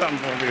sign something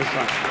for me or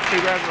something.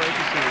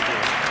 Congratulations. Thank you.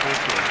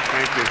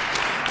 Thank you.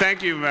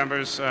 Thank you,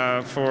 members,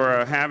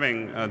 for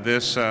having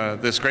this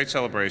great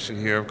celebration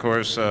here. Of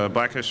course,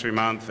 Black History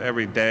Month,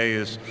 every day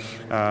is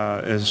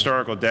a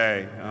historical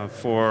day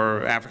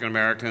for African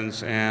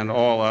Americans and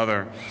all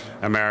other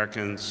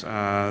Americans.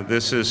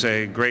 This is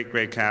a great,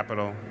 great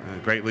capital,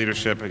 great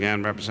leadership.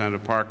 Again,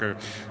 Representative Parker,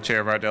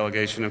 chair of our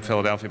delegation in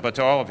Philadelphia. But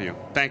to all of you,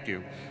 thank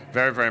you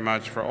very, very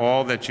much for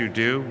all that you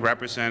do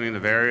representing the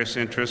various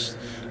interests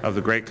of the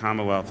great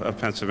Commonwealth of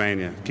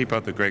Pennsylvania. Keep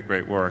up the great,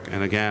 great work.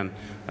 And again,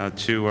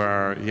 to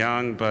our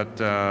young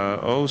but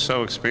oh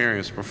so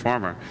experienced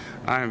performer,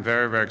 I am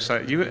very, very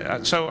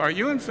excited. So are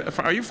you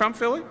from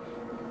Philly?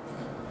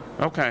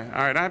 Okay,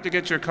 all right, I have to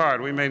get your card.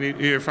 We may need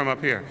you from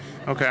up here.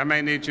 Okay, I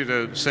may need you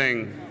to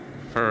sing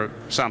for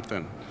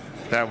something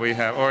that we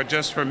have, or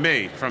just for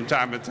me from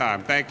time to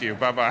time. Thank you,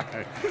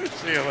 bye-bye.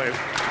 See you later.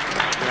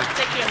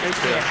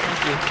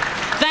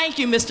 Thank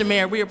you, Mr.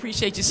 Mayor. We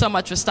appreciate you so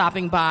much for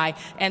stopping by.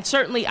 And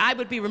certainly, I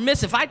would be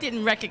remiss if I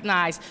didn't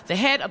recognize the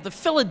head of the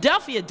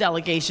Philadelphia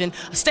delegation,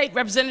 State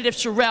Representative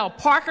Sherelle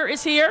Parker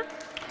is here.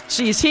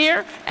 She's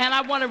here, and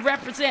I want to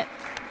represent.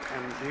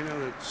 And do you know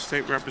that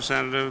State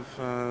Representative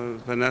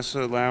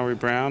Vanessa Lowry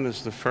Brown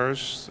is the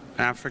first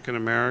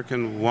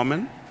African-American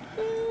woman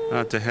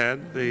to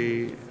head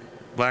the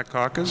Black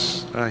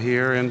Caucus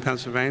here in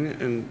Pennsylvania.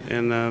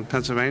 In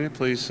Pennsylvania,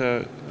 please.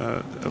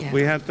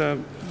 We had the.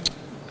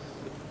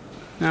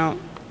 Now,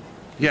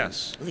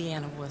 yes.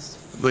 Leanna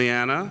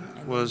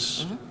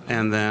was,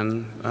 and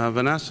then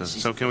Vanessa.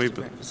 So can we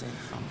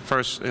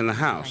first in the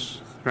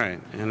House, right?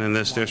 And in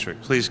this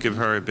district, please give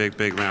her a big,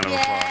 big round of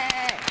applause.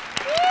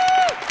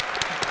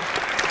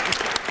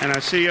 And I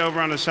see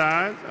over on the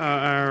side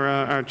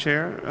our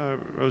chair,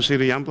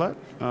 Rosita Youngblood,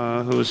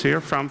 who is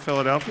here from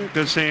Philadelphia.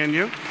 Good seeing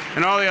you.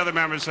 And all the other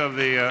members of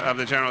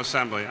the General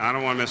Assembly. I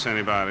don't want to miss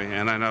anybody.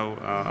 And I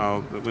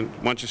know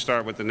once you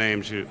start with the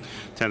names, you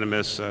tend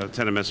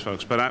to miss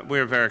folks. But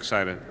we're very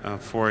excited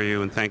for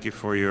you, and thank you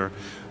for your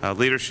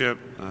leadership.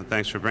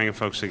 Thanks for bringing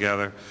folks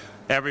together.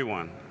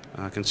 Everyone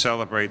can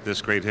celebrate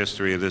this great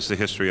history. It is the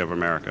history of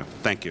America.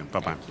 Thank you.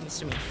 Bye-bye. Thank you,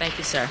 Mr. Mayor. Thank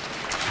you, sir.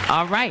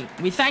 All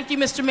right. We thank you,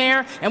 Mr.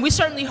 Mayor, and we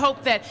certainly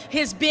hope that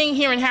his being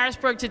here in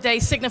Harrisburg today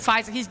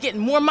signifies that he's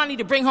getting more money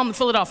to bring home to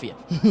Philadelphia.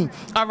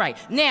 All right.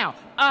 Now,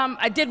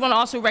 I did want to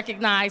also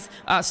recognize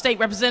State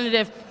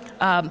Representative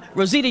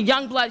Rosita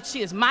Youngblood.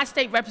 She is my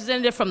state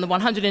representative from the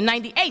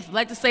 198th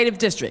Legislative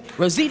District.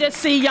 Rosita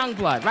C.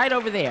 Youngblood, right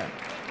over there.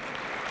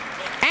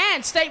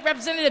 And State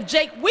Representative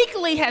Jake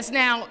Weekly has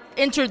now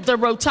entered the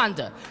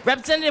rotunda.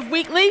 Representative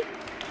Weekly,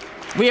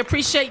 we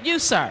appreciate you,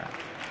 sir.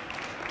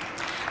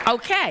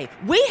 Okay,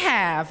 we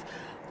have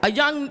a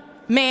young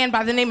man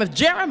by the name of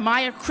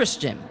Jeremiah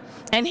Christian,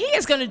 and he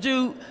is going to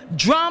do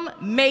Drum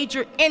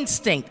Major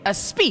Instinct, a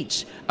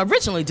speech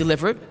originally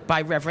delivered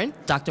by Reverend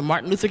Dr.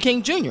 Martin Luther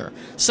King Jr.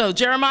 So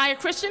Jeremiah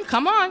Christian,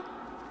 come on.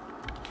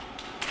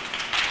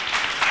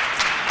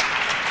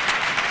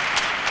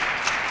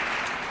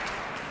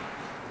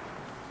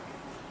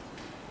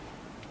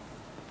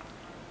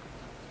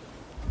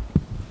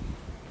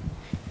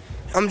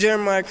 I'm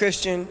Jeremiah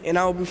Christian, and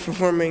I will be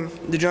performing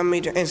the Drum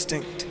Major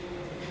Instinct.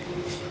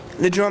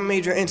 The Drum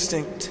Major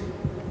Instinct.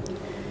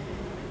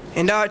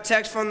 And our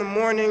text from the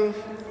morning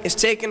is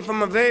taken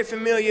from a very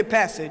familiar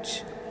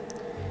passage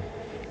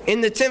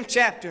in the 10th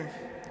chapter,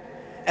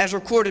 as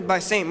recorded by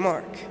St.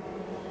 Mark.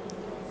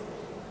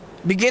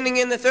 Beginning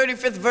in the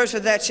 35th verse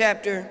of that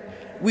chapter,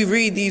 we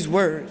read these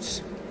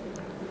words.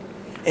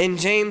 And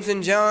James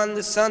and John,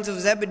 the sons of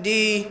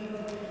Zebedee,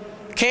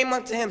 came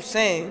unto him,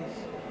 saying,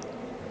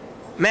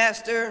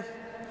 Master,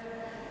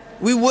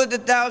 we would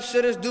that thou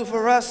shouldest do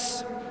for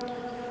us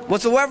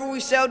whatsoever we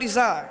shall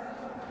desire.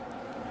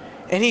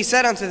 And he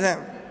said unto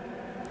them,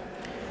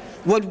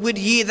 What would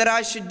ye that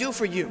I should do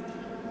for you?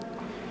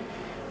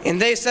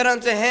 And they said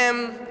unto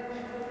him,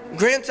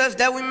 Grant us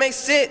that we may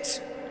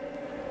sit,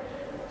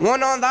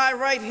 one on thy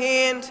right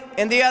hand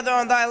and the other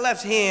on thy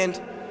left hand,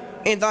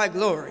 in thy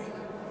glory.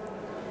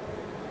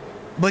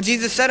 But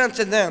Jesus said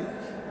unto them,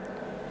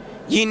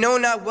 Ye know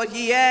not what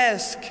ye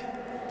ask.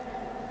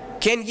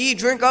 Can ye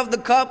drink of the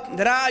cup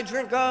that I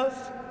drink of?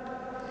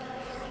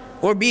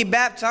 Or be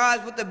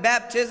baptized with the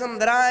baptism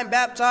that I am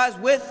baptized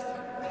with?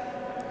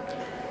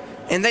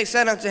 And they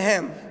said unto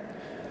him,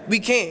 We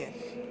can.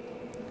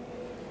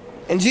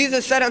 And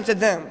Jesus said unto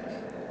them,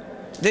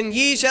 Then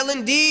ye shall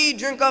indeed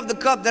drink of the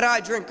cup that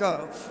I drink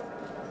of.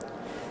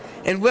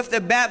 And with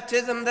the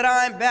baptism that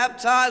I am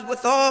baptized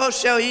withal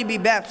shall ye be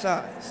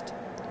baptized.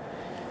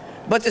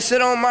 But to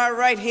sit on my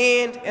right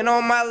hand and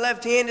on my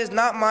left hand is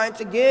not mine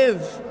to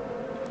give,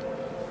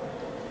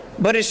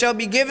 but it shall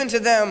be given to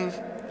them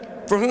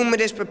for whom it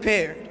is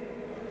prepared.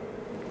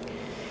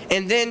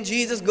 And then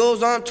Jesus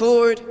goes on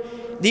toward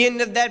the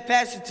end of that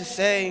passage to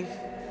say,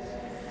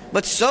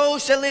 But so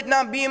shall it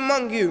not be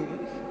among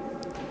you.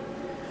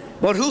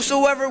 But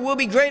whosoever will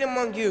be great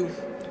among you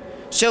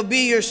shall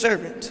be your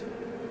servant.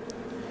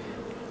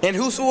 And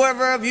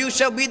whosoever of you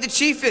shall be the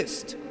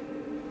chiefest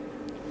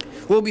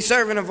will be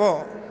servant of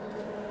all.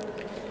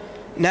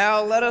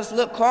 Now let us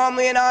look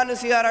calmly and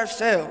honestly at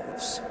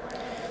ourselves.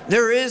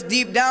 There is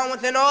deep down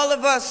within all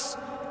of us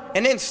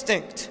an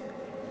instinct,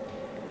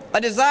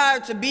 a desire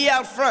to be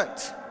out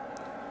front,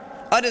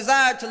 a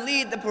desire to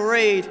lead the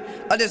parade,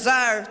 a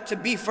desire to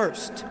be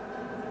first.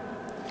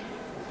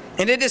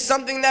 And it is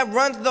something that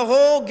runs the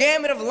whole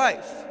gamut of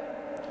life.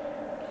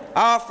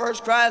 Our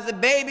first cry as a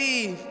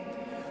baby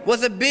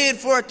was a bid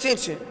for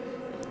attention.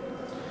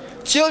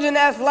 Children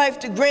ask life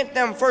to grant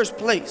them first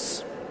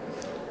place.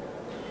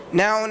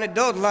 Now in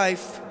adult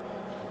life,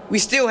 we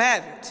still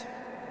have it.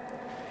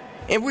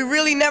 And we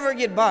really never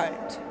get by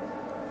it.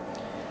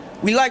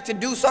 We like to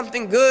do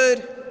something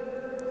good.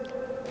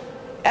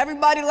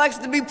 Everybody likes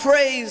to be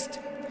praised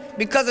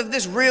because of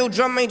this real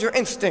drum major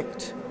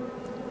instinct.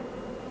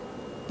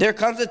 There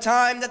comes a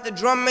time that the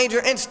drum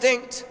major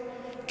instinct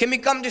can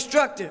become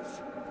destructive.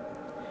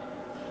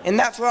 And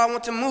that's where I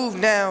want to move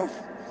now.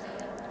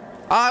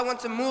 I want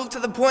to move to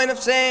the point of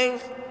saying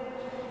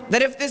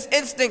that if this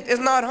instinct is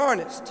not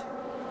harnessed,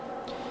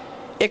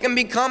 it can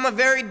become a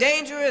very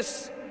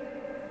dangerous,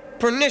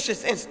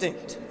 pernicious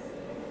instinct.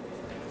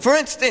 For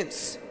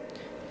instance,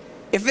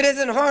 if it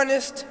isn't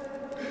harnessed,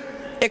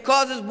 it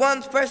causes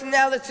one's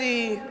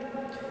personality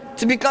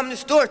to become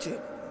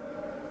distorted.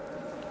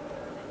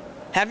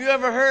 Have you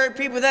ever heard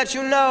people that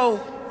you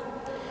know,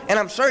 and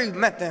I'm sure you've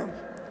met them,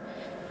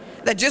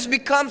 that just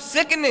become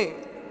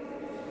sickening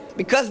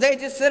because they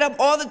just sit up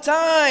all the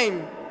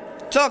time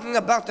talking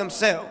about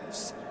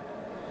themselves?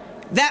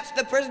 That's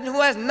the person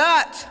who has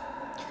not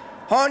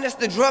harnessed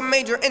the drum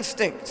major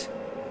instinct.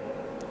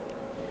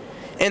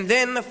 And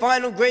then the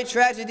final great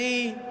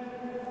tragedy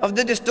of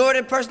the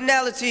distorted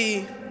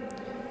personality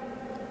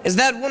is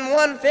that when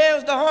one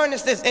fails to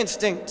harness this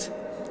instinct,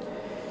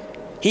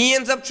 he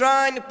ends up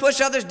trying to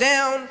push others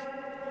down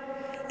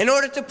in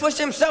order to push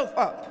himself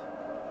up.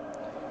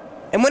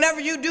 And whenever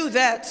you do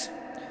that,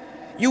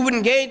 you would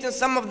engage in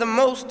some of the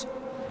most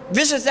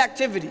vicious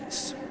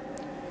activities.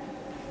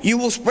 You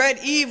will spread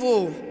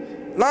evil,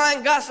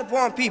 lying gossip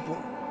on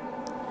people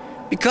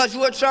because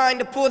you are trying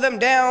to pull them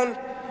down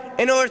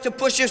in order to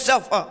push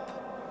yourself up.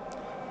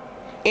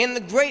 And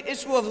the great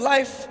issue of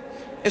life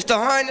is to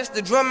harness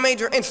the drum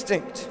major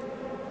instinct.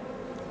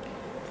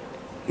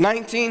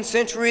 19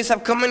 centuries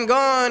have come and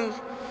gone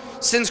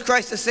since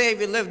Christ the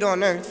Savior lived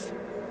on earth.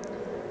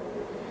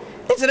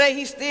 And today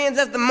he stands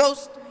as the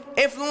most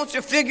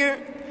influential figure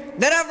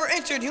that ever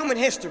entered human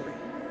history.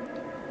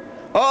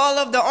 All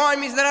of the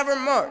armies that ever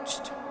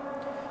marched,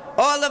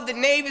 all of the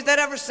navies that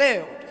ever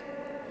sailed,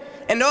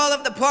 and all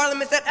of the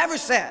parliaments that ever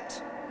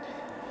sat,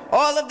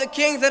 all of the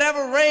kings that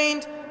ever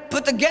reigned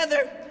put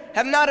together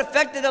have not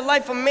affected the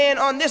life of man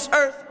on this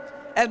earth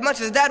as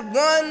much as that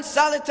one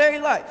solitary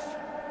life.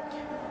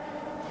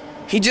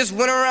 He just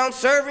went around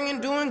serving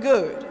and doing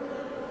good.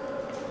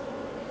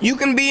 You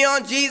can be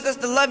on Jesus,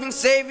 the loving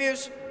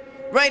Savior's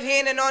right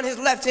hand and on his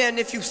left hand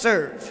if you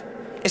serve.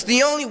 It's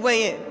the only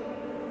way in.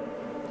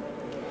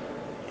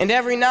 And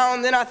every now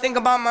and then I think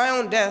about my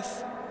own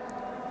death,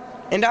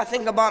 and I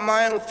think about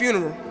my own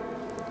funeral.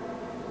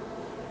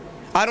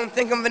 I don't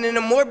think of it in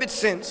a morbid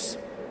sense,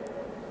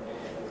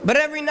 but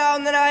every now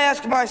and then I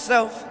ask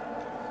myself,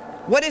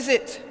 what is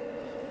it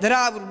that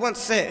I would once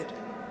said?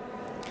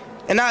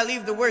 And I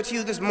leave the word to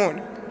you this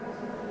morning.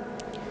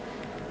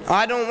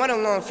 I don't want a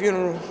long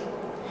funeral.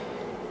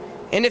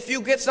 And if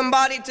you get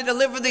somebody to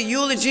deliver the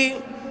eulogy,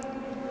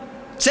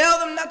 tell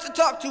them not to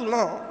talk too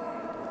long.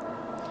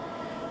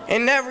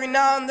 And every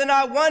now and then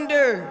I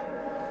wonder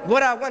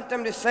what I want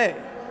them to say.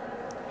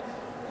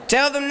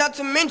 Tell them not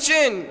to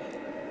mention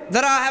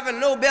that I have a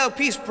Nobel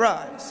Peace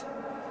Prize.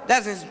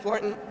 That's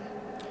important.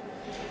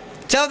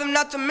 Tell them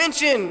not to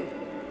mention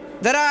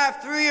that I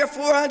have 300 or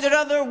 400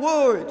 other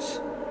awards.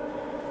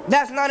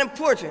 That's not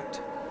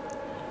important.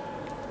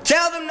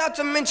 Tell them not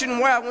to mention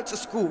where I went to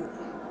school.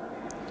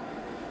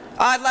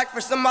 I'd like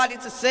for somebody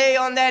to say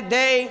on that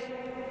day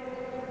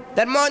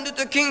that Martin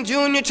Luther King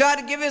Jr. tried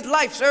to give his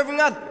life serving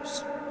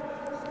others.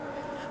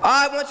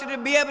 I want you to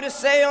be able to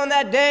say on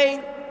that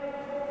day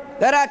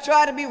that I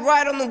tried to be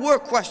right on the war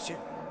question.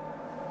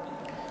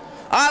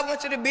 I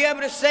want you to be able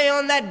to say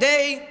on that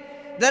day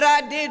that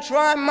I did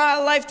try in my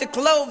life to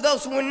clothe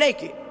those who were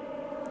naked.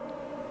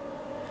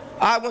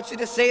 I want you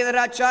to say that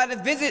I tried to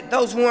visit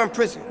those who are in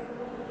prison.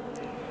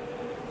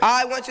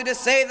 I want you to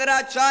say that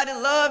I tried to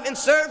love and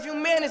serve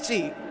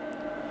humanity.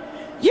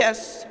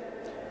 Yes,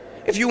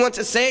 if you want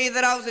to say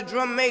that I was a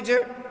drum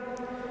major,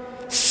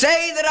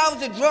 say that I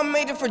was a drum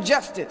major for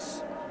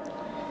justice.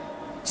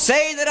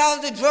 Say that I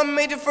was a drum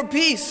major for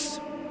peace.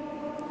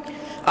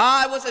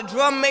 I was a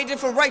drum major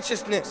for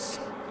righteousness.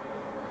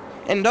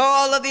 And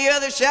all of the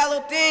other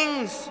shallow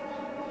things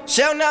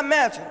shall not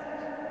matter.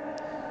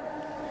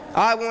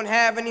 I won't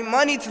have any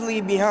money to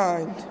leave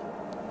behind.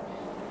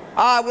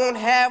 I won't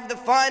have the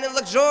fine and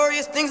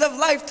luxurious things of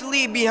life to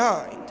leave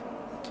behind.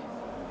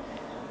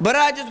 But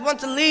I just want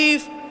to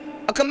leave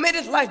a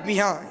committed life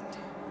behind.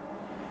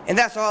 And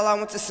that's all I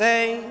want to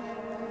say.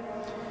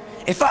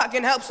 If I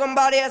can help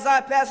somebody as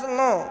I pass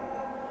along,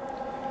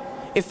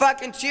 if I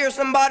can cheer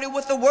somebody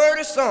with a word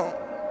or song,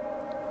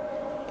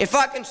 if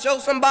I can show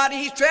somebody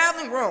he's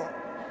traveling wrong,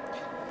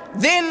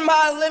 then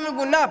my living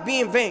will not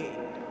be in vain.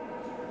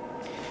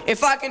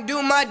 If I can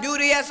do my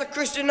duty as a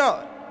Christian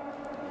ought,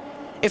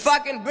 if I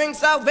can bring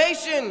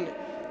salvation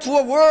to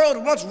a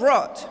world once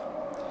wrought,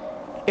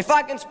 if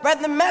I can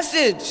spread the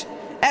message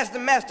as the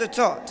Master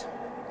taught,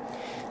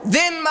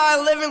 then my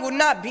living will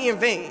not be in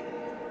vain.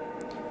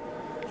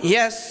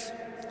 Yes,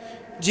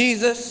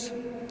 Jesus,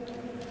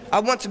 I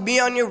want to be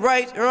on your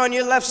right or on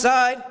your left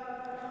side,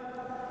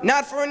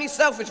 not for any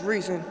selfish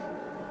reason.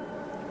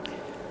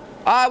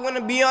 I want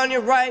to be on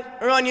your right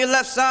or on your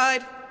left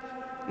side,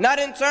 not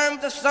in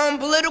terms of some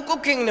political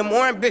kingdom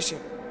or ambition,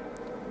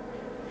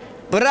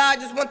 but I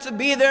just want to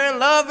be there in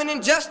love and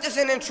in justice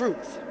and in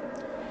truth,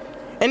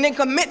 and in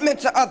commitment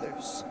to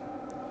others,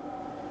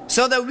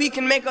 so that we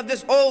can make of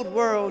this old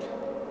world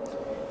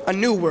a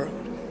new world.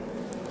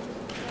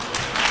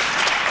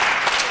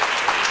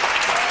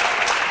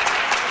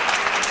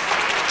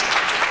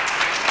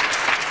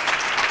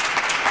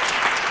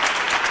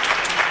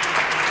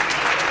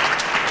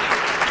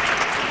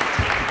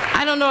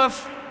 I don't know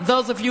if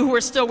those of you who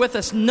are still with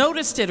us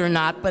noticed it or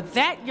not, but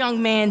that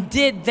young man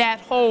did that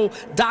whole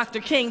Dr.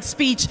 King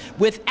speech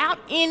without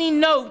any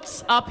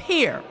notes up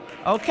here,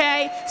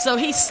 okay? So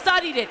he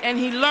studied it and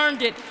he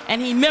learned it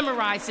and he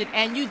memorized it,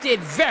 and you did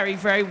very,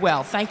 very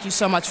well. Thank you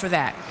so much for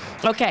that.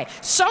 Okay,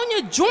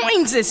 Sonia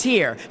joins us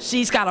here.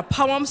 She's got a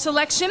poem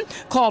selection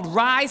called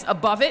Rise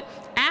Above It.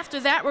 After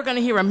that, we're going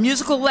to hear a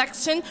musical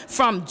lesson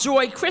from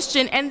Joy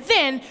Christian, and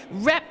then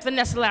Rep.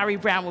 Vanessa Lowry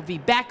Brown will be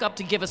back up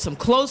to give us some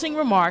closing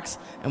remarks,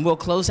 and we'll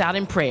close out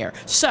in prayer.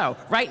 So,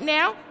 right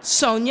now,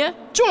 Sonia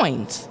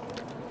joins.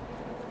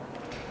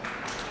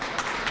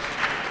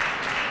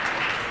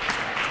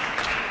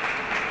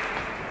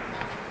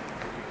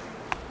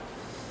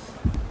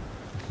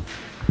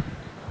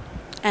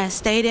 As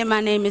stated,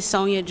 my name is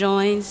Sonia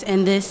Joins,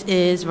 and this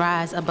is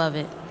Rise Above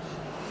It.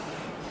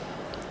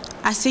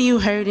 I see you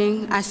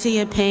hurting, I see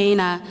your pain,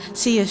 I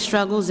see your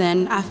struggles,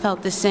 and I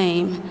felt the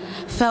same.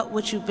 Felt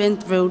what you've been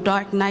through,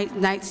 dark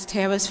nights,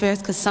 terrors,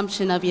 fierce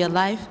consumption of your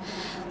life,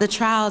 the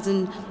trials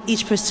and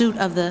each pursuit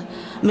of the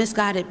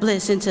misguided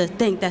bliss, and to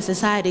think that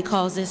society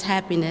calls this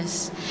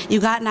happiness. You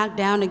got knocked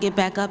down to get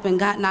back up and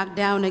got knocked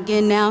down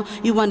again. Now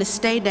you want to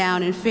stay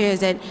down in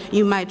fears that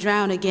you might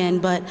drown again,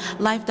 but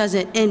life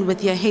doesn't end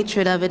with your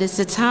hatred of it. It's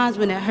the times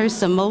when it hurts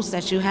the most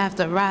that you have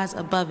to rise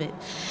above it.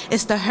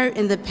 It's the hurt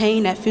and the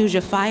pain that fuels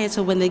your fire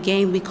to win the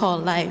game we call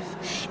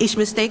life. Each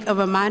mistake a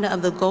reminder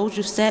of the goals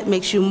you set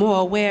makes you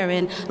more aware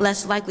and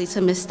less likely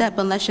to misstep,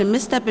 unless you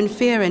misstep in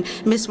fear and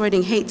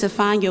miswording hate to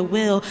find your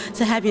will,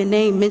 to have your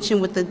name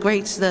mentioned with the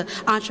greats, the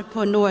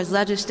entrepreneurs,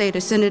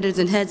 legislators, senators,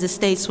 and heads of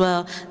states.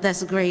 Well,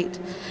 that's great,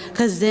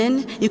 because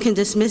then you can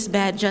dismiss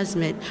bad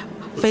judgment,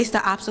 face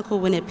the obstacle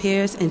when it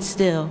appears, and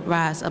still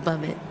rise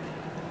above it.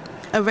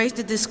 Erase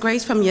the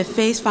disgrace from your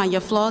face, find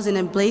your flaws, and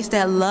embrace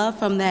that love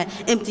from that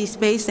empty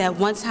space that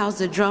once housed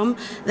the drum,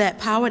 that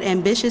powered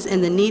ambitious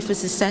and the need for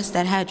success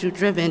that had you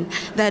driven.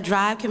 That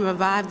drive can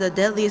revive the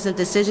deadliest of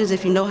decisions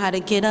if you know how to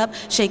get up,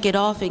 shake it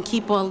off, and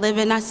keep on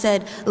living. I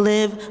said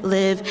live,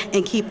 live,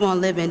 and keep on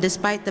living.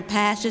 Despite the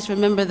past, just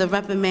remember the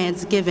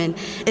reprimands given.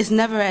 It's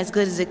never as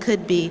good as it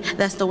could be.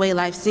 That's the way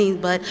life seems,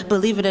 but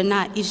believe it or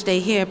not, each day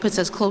here puts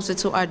us closer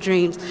to our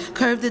dreams.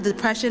 Curve the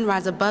depression,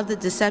 rise above the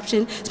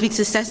deception, speak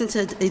success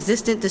into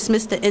existence,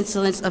 dismiss the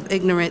insolence of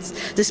ignorance.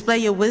 Display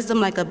your wisdom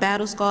like a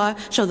battle scar.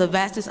 Show the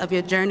vastness of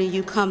your journey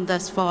you come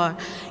thus far.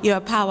 You're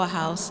a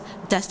powerhouse,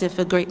 destined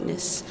for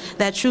greatness.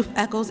 That truth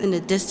echoes in the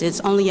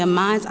distance. Only your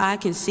mind's eye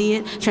can see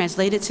it,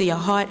 translate it to your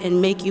heart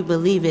and make you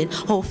believe it.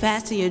 Hold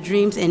fast to your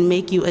dreams and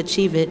make you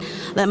achieve it.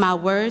 Let my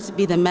words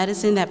be the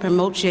medicine that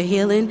promotes your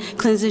healing,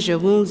 cleanses your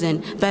wounds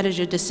and betters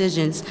your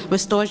decisions,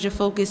 restores your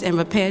focus and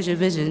repairs your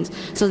visions,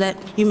 so that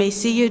you may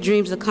see your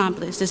dreams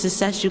accomplished, the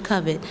success you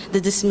covet, the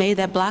dismay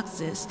that blocks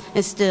this,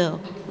 and still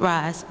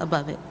rise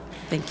above it.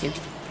 Thank you.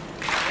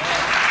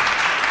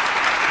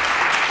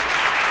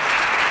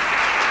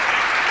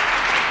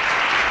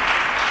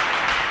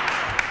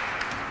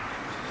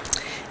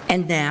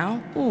 And now,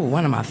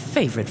 one of my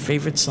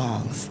favorite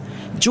songs.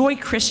 Joy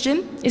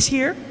Christian is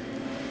here.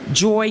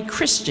 Joy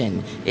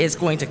Christian is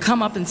going to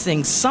come up and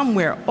sing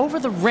Somewhere Over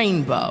the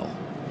Rainbow.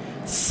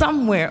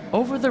 Somewhere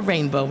Over the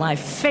Rainbow, one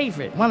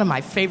of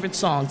my favorite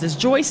songs. Is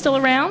Joy still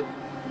around?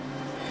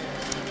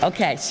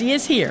 Okay, she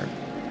is here.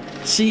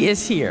 She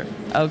is here.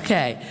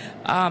 Okay.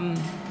 I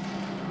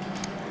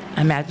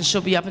imagine she'll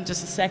be up in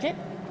just a second.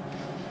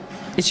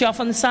 Is she off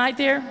on the side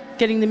there,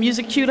 getting the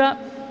music queued up?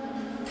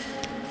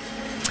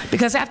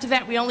 Because after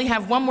that, we only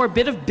have one more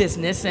bit of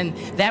business, and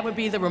that would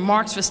be the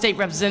remarks for State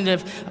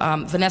Representative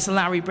Vanessa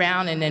Lowry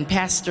Brown, and then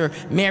Pastor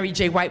Mary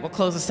J. White will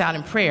close us out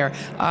in prayer.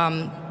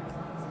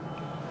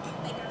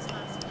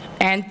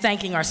 And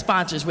thanking our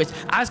sponsors, which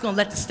I was going to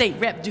let the state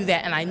rep do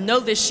that, and I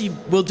know that she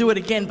will do it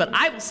again, but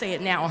I will say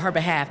it now on her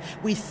behalf.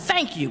 We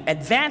thank you,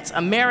 Advance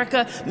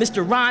America.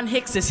 Mr. Ron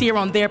Hicks is here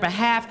on their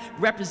behalf,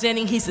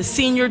 representing. He's the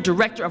Senior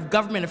Director of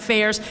Government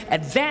Affairs.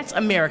 Advance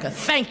America,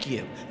 thank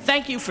you.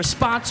 Thank you for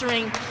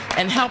sponsoring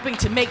and helping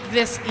to make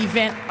this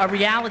event a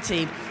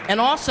reality. And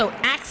also,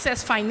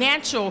 Access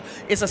Financial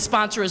is a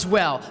sponsor as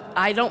well.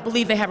 I don't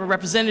believe they have a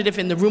representative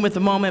in the room at the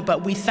moment,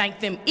 but we thank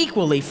them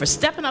equally for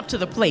stepping up to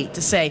the plate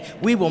to say,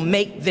 we will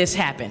make this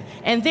happen.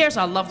 And there's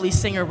our lovely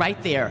singer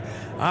right there.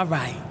 All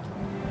right.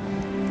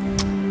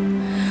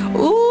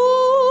 Ooh.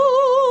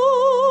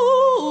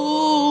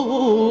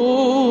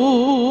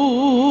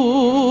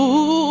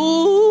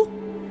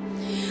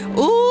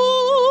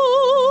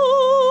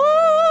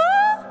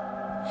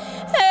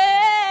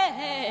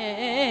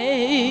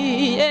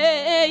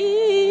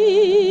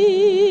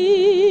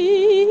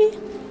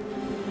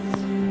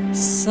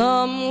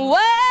 Somewhere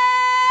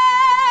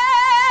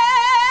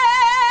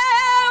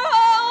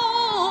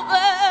over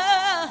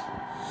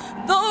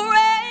the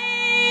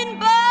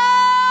rainbow,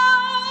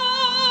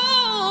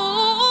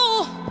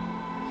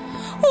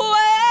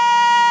 way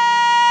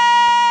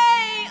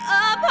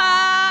up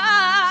high,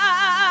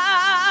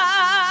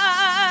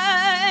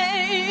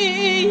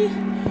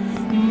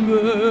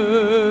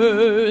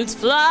 birds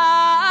fly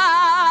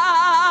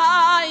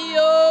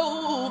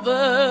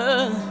over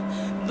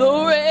the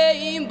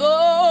rainbow.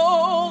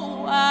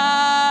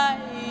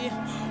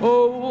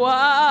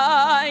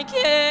 Why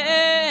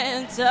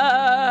can't I?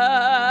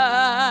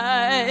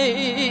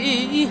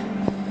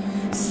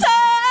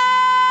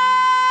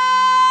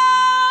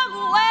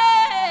 Somewhere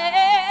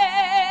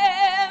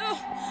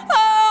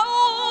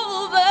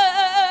over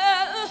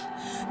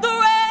the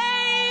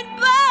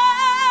rainbow,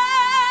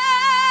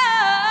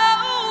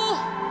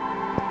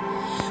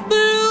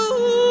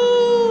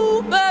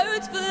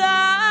 bluebirds fly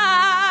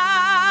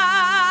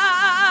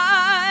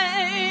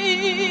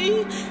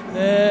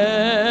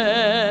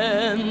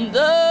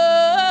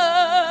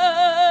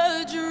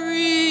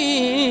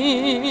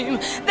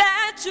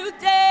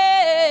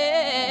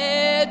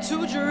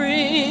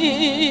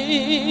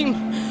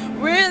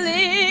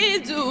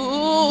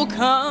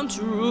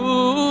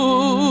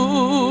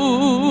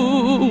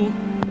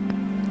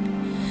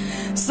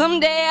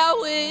Someday I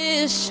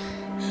wish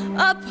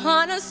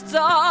upon a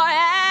star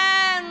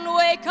and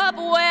wake up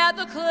where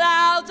the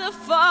clouds are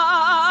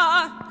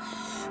far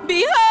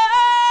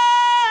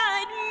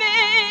behind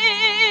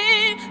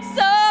me,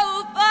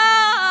 so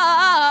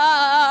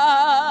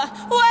far,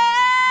 where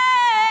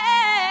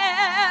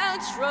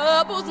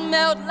troubles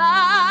melt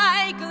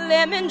like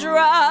lemon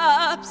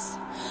drops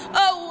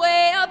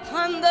away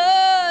upon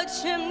the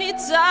chimney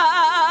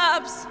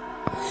tops.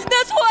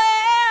 That's where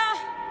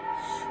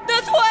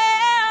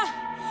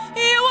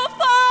you will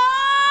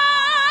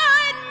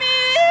find me.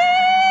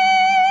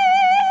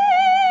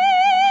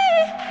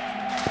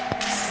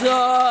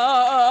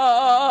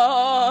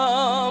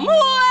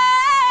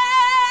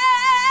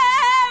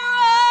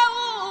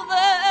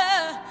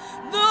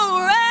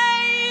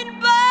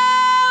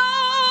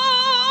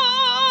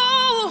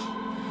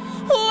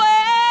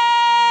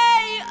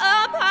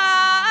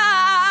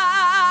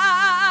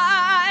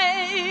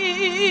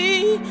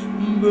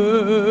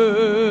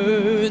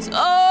 Birds,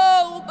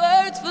 oh,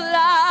 birds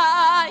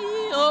fly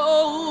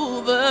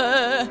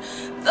over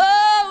the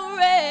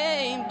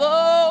rainbow.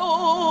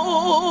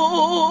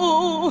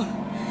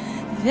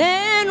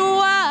 Then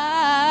why,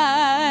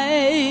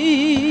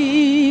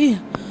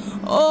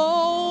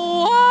 oh,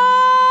 why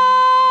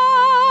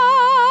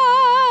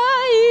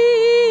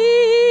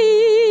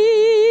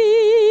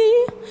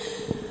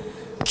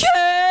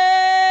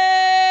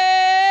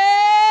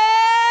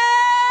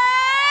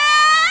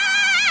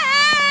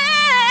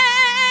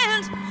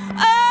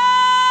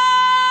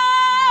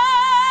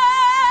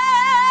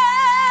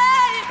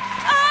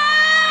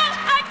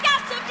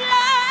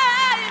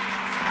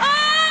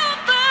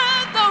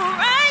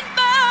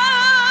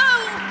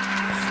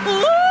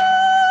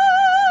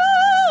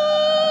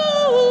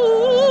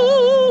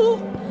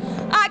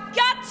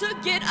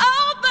can't get over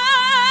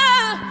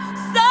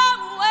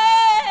somewhere,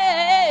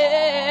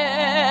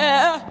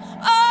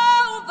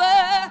 over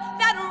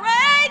that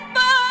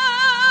rainbow.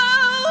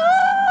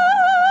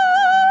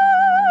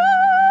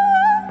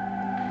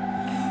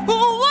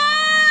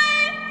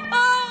 Why, oh,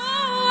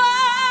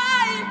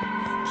 why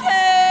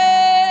can't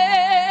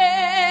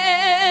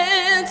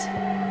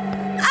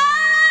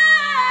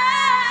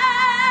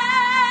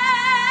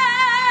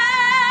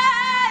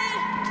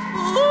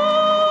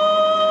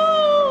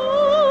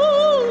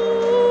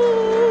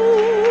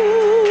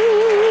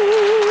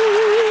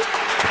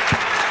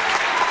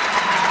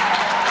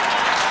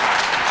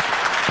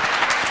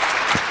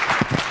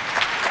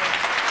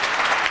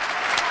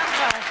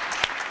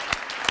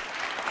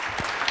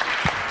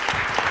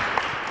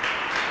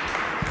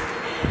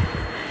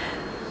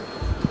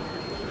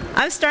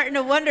I'm starting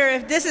to wonder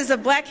if this is a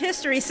Black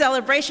History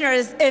celebration or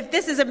if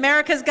this is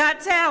America's Got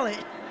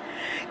Talent.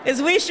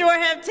 Because we sure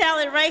have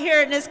talent right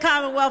here in this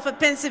Commonwealth of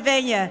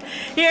Pennsylvania,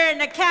 here in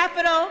the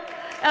capital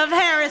of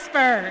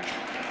Harrisburg.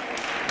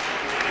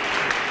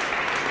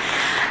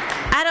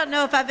 I don't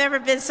know if I've ever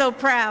been so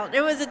proud.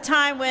 There was a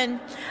time when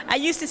I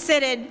used to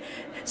sit in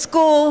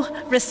school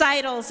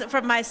recitals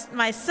for my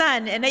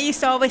son, and they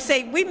used to always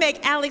say, "We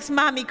make Alex's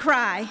mommy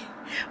cry."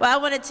 Well, I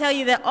want to tell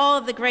you that all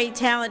of the great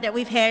talent that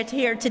we've had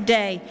here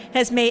today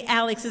has made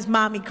Alex's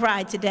mommy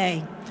cry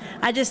today.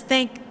 I just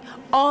thank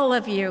all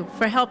of you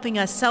for helping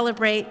us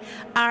celebrate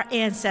our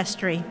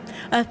ancestry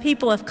of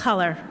people of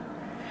color.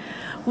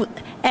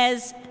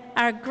 As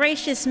our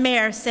gracious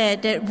mayor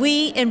said, that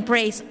we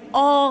embrace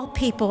all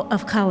people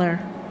of color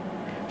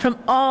from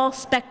all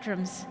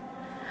spectrums,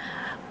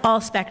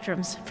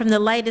 from the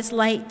lightest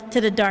light to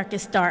the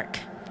darkest dark.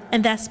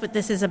 And that's what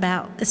this is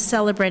about, is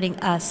celebrating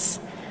us.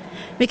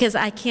 Because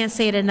I can't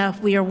say it enough,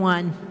 we are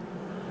one.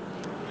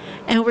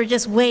 And we're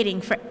just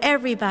waiting for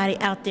everybody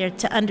out there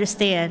to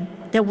understand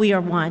that we are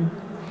one,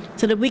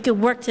 so that we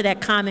can work to that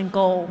common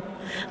goal,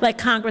 like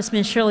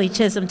Congressman Shirley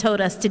Chisholm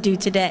told us to do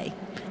today,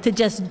 to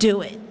just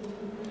do it.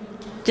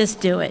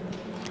 Just do it.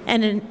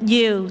 And in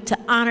you, to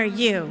honor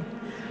you,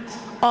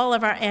 all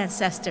of our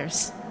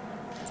ancestors.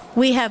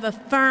 We have a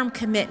firm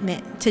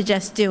commitment to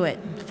just do it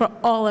for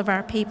all of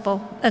our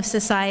people of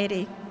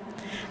society.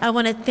 I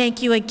want to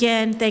thank you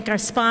again, thank our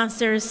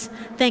sponsors,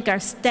 thank our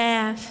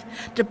staff,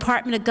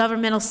 Department of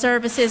Governmental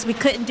Services. We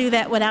couldn't do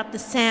that without the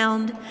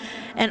sound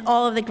and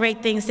all of the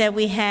great things that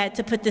we had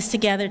to put this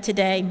together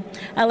today.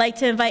 I'd like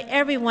to invite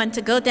everyone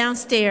to go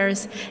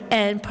downstairs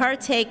and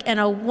partake in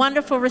a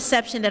wonderful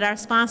reception that our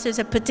sponsors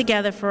have put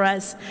together for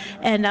us,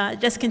 and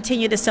just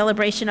continue the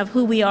celebration of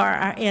who we are,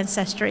 our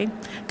ancestry.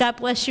 God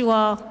bless you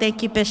all.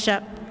 Thank you,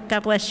 Bishop.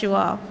 God bless you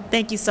all.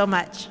 Thank you so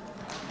much.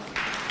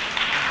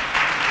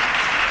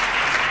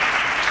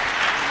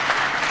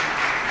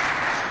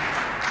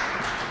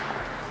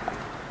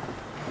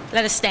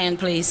 Let us stand,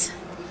 please.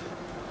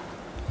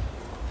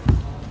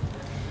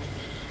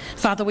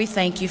 Father, we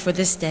thank you for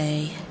this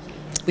day.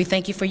 We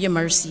thank you for your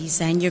mercies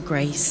and your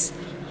grace.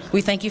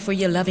 We thank you for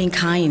your loving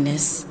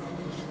kindness.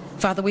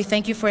 Father, we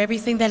thank you for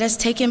everything that has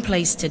taken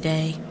place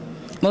today.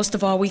 Most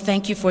of all, we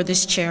thank you for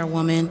this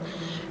chairwoman,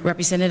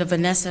 Representative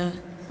Vanessa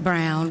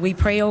Brown. We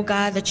pray, oh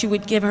God, that you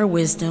would give her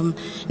wisdom,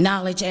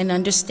 knowledge, and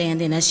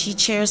understanding as she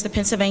chairs the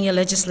Pennsylvania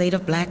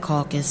Legislative Black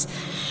Caucus.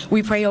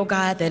 We pray, oh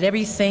God, that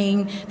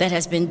everything that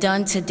has been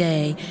done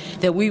today,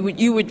 that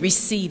you would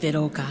receive it,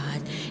 oh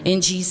God,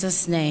 in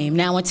Jesus' name.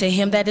 Now unto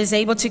him that is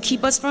able to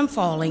keep us from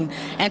falling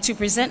and to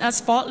present us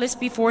faultless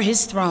before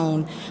his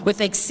throne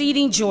with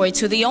exceeding joy,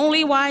 to the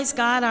only wise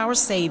God, our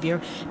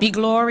Savior, be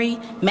glory,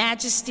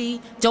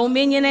 majesty,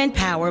 dominion, and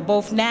power,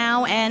 both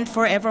now and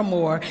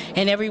forevermore.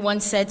 And everyone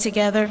said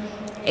together,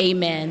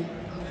 amen.